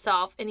isolate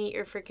yourself and eat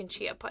your freaking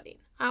chia pudding.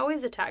 I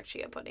always attack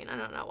chia pudding. I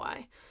don't know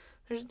why.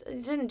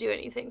 It didn't do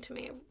anything to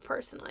me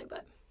personally,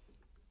 but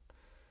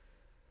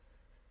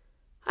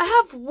I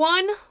have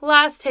one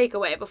last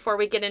takeaway before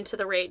we get into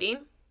the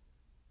rating.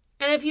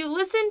 And if you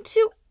listen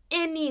to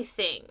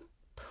anything,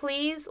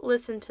 please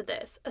listen to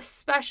this,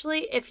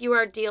 especially if you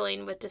are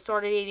dealing with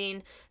disordered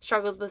eating,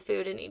 struggles with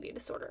food, and eating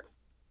disorder.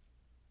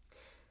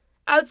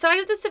 Outside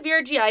of the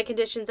severe GI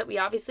conditions that we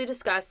obviously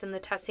discussed and the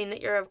testing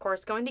that you're, of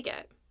course, going to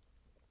get,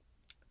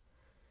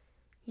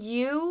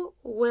 you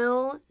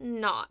will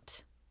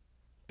not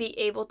be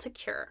able to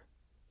cure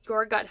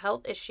your gut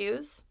health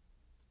issues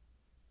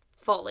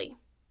fully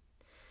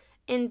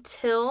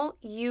until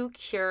you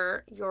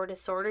cure your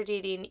disordered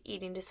eating,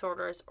 eating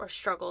disorders, or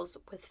struggles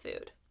with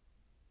food.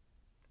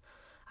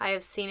 I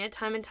have seen it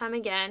time and time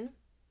again.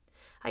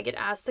 I get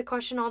asked the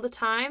question all the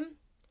time.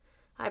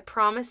 I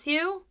promise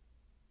you,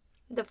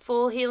 the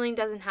full healing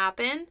doesn't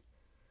happen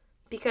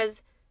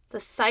because the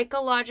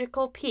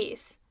psychological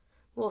piece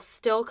will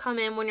still come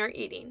in when you're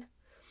eating.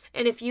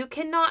 And if you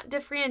cannot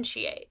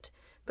differentiate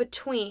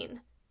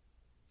between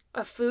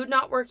a food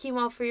not working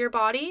well for your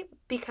body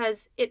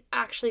because it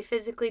actually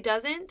physically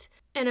doesn't,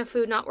 and a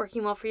food not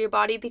working well for your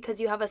body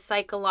because you have a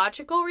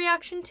psychological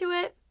reaction to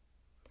it,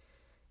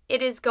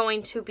 it is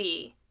going to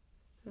be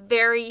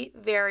very,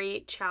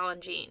 very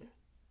challenging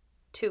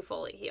to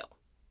fully heal.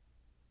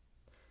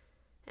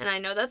 And I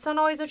know that's not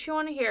always what you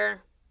want to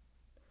hear,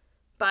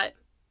 but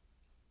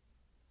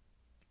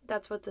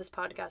that's what this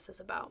podcast is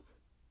about.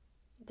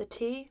 The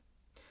tea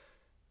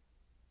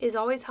is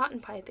always hot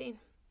and piping.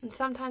 And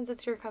sometimes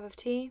it's your cup of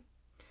tea,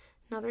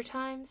 and other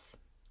times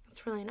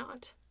it's really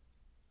not.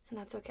 And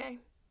that's okay.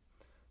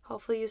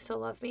 Hopefully you still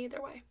love me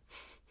either way.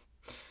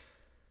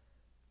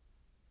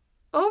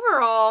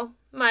 Overall,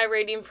 my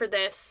rating for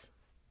this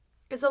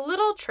is a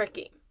little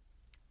tricky.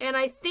 And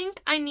I think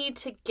I need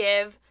to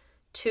give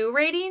 2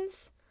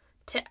 ratings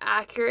to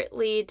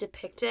accurately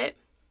depict it.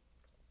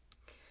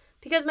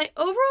 Because my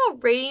overall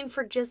rating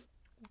for just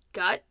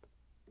gut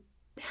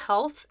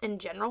health in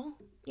general,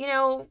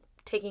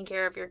 taking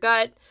care of your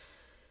gut,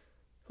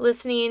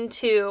 listening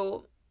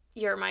to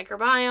your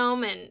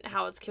microbiome and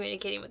how it's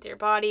communicating with your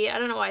body. I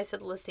don't know why I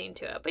said listening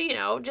to it,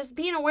 but just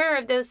being aware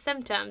of those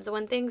symptoms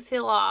when things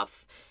feel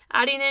off,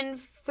 adding in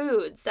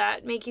foods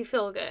that make you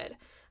feel good.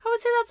 I would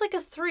say that's like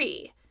a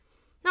 3.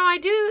 Now, I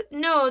do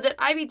know that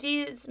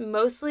IBD is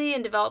mostly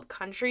in developed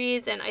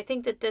countries, and I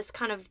think that this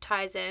kind of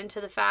ties into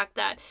the fact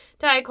that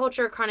diet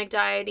culture, chronic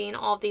dieting,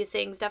 all of these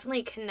things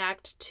definitely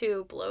connect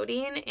to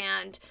bloating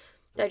and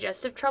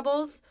digestive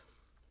troubles.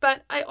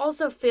 But I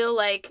also feel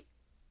like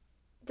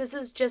this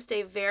is just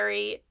a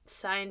very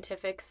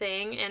scientific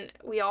thing, and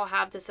we all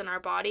have this in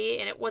our body,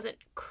 and it wasn't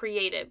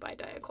created by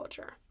diet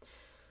culture.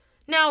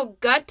 Now,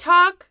 gut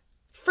talk,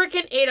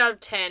 freaking 8 out of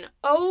 10.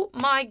 Oh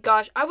my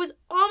gosh, I was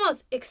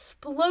almost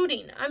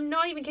exploding. I'm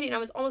not even kidding. I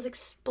was almost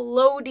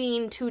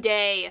exploding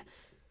today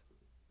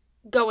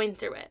going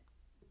through it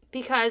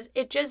because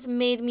it just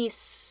made me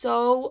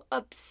so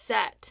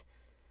upset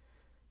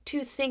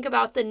to think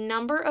about the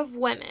number of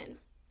women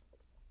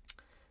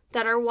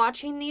that are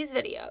watching these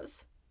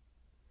videos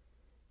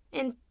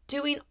and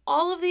doing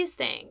all of these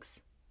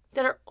things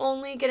that are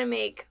only going to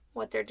make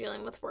what they're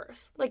dealing with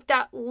worse. Like,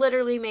 that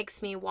literally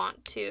makes me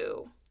want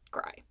to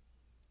cry.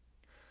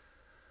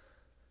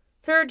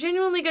 There are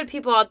genuinely good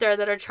people out there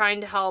that are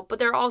trying to help, but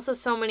there are also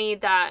so many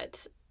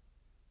that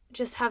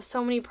just have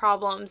so many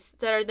problems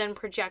that are then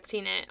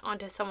projecting it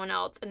onto someone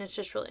else, and it's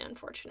just really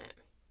unfortunate.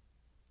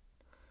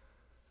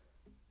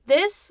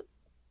 This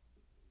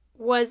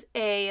was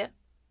a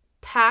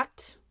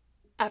packed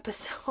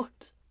episode.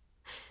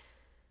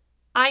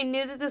 I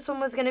knew that this one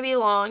was going to be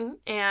long,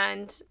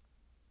 and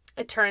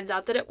it turns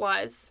out that it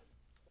was.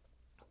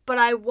 But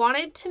I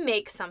wanted to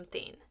make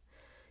something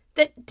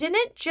that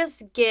didn't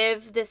just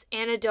give this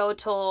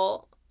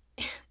anecdotal,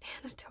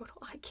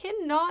 I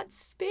cannot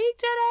speak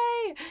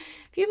today.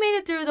 If you made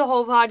it through the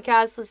whole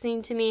podcast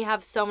listening to me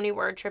have so many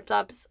word tripped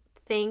ups,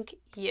 thank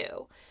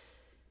you.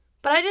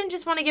 But I didn't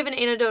just want to give an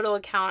anecdotal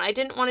account. I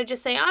didn't want to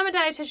just say, I'm a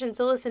dietitian,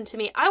 so listen to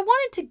me. I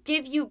wanted to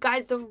give you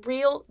guys the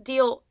real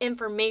deal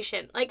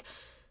information. Like,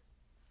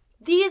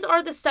 these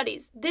are the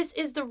studies. This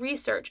is the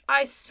research.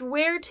 I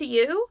swear to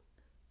you,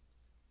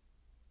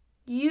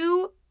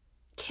 you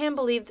can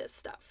believe this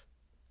stuff.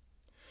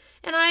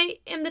 And I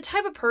am the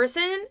type of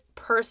person,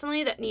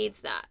 personally, that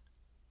needs that.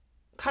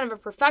 Kind of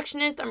a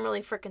perfectionist. I'm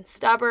really freaking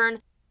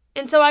stubborn.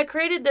 And so I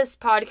created this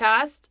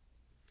podcast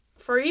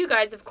for you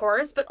guys, of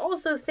course, but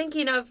also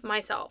thinking of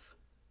myself.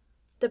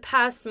 The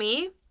past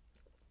me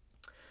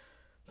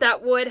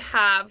that would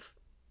have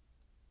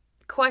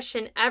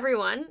questioned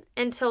everyone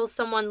until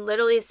someone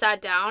literally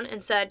sat down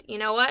and said, you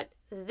know what?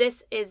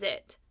 This is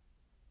it.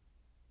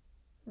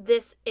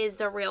 This is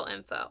the real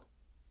info.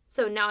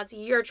 So now it's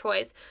your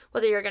choice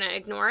whether you're going to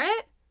ignore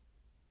it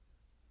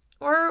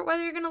or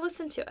whether you're going to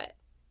listen to it.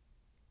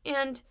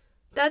 And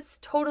that's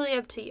totally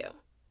up to you.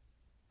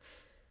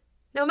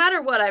 No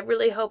matter what, I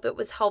really hope it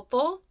was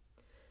helpful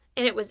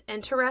and it was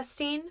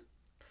interesting.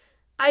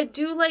 I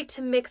do like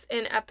to mix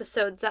in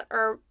episodes that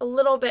are a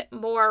little bit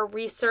more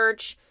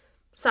research,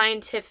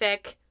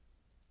 scientific,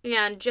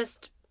 and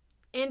just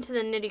into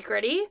the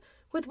nitty-gritty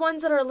with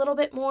ones that are a little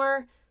bit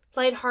more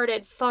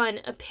lighthearted, fun,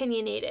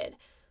 opinionated.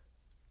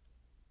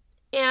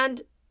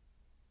 And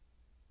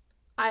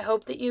I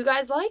hope that you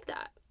guys like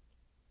that.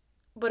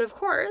 But of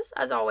course,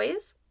 as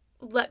always,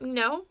 let me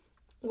know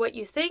what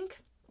you think.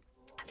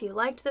 If you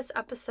liked this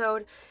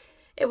episode,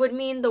 it would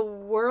mean the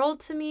world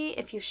to me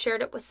if you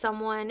shared it with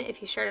someone,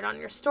 if you shared it on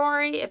your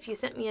story, if you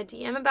sent me a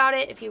DM about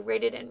it, if you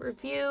rated and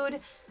reviewed,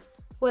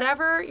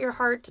 whatever your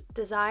heart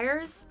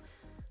desires.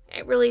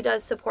 It really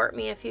does support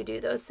me if you do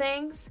those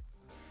things.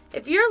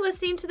 If you're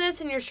listening to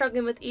this and you're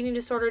struggling with eating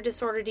disorder,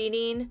 disordered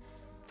eating,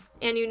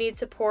 and you need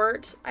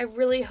support, I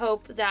really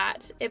hope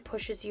that it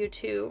pushes you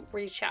to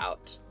reach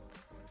out.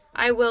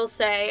 I will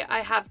say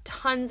I have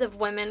tons of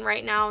women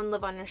right now in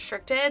Live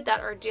Unrestricted that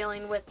are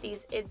dealing with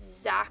these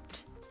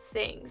exact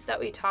things that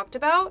we talked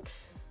about.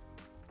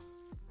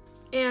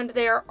 And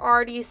they are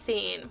already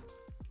seeing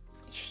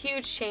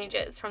huge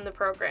changes from the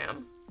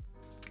program.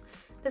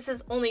 This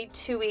is only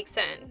 2 weeks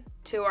in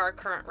to our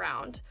current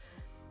round.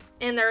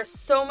 And there are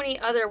so many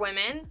other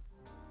women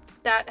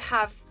that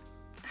have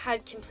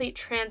had complete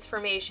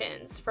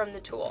transformations from the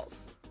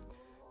tools.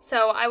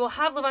 So I will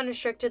have Live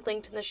Unrestricted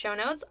linked in the show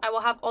notes. I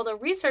will have all the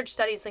research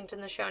studies linked in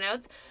the show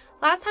notes.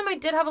 Last time I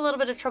did have a little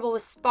bit of trouble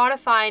with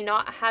Spotify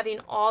not having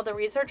all the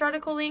research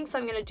article links, so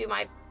I'm going to do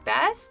my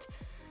best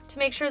to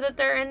make sure that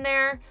they're in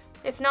there.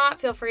 If not,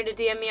 feel free to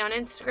DM me on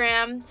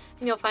Instagram,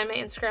 and you'll find my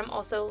Instagram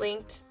also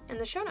linked in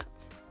the show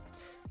notes.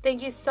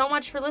 Thank you so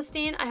much for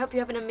listening. I hope you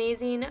have an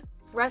amazing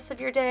rest of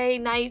your day,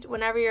 night,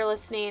 whenever you're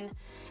listening,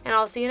 and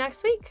I'll see you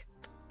next week.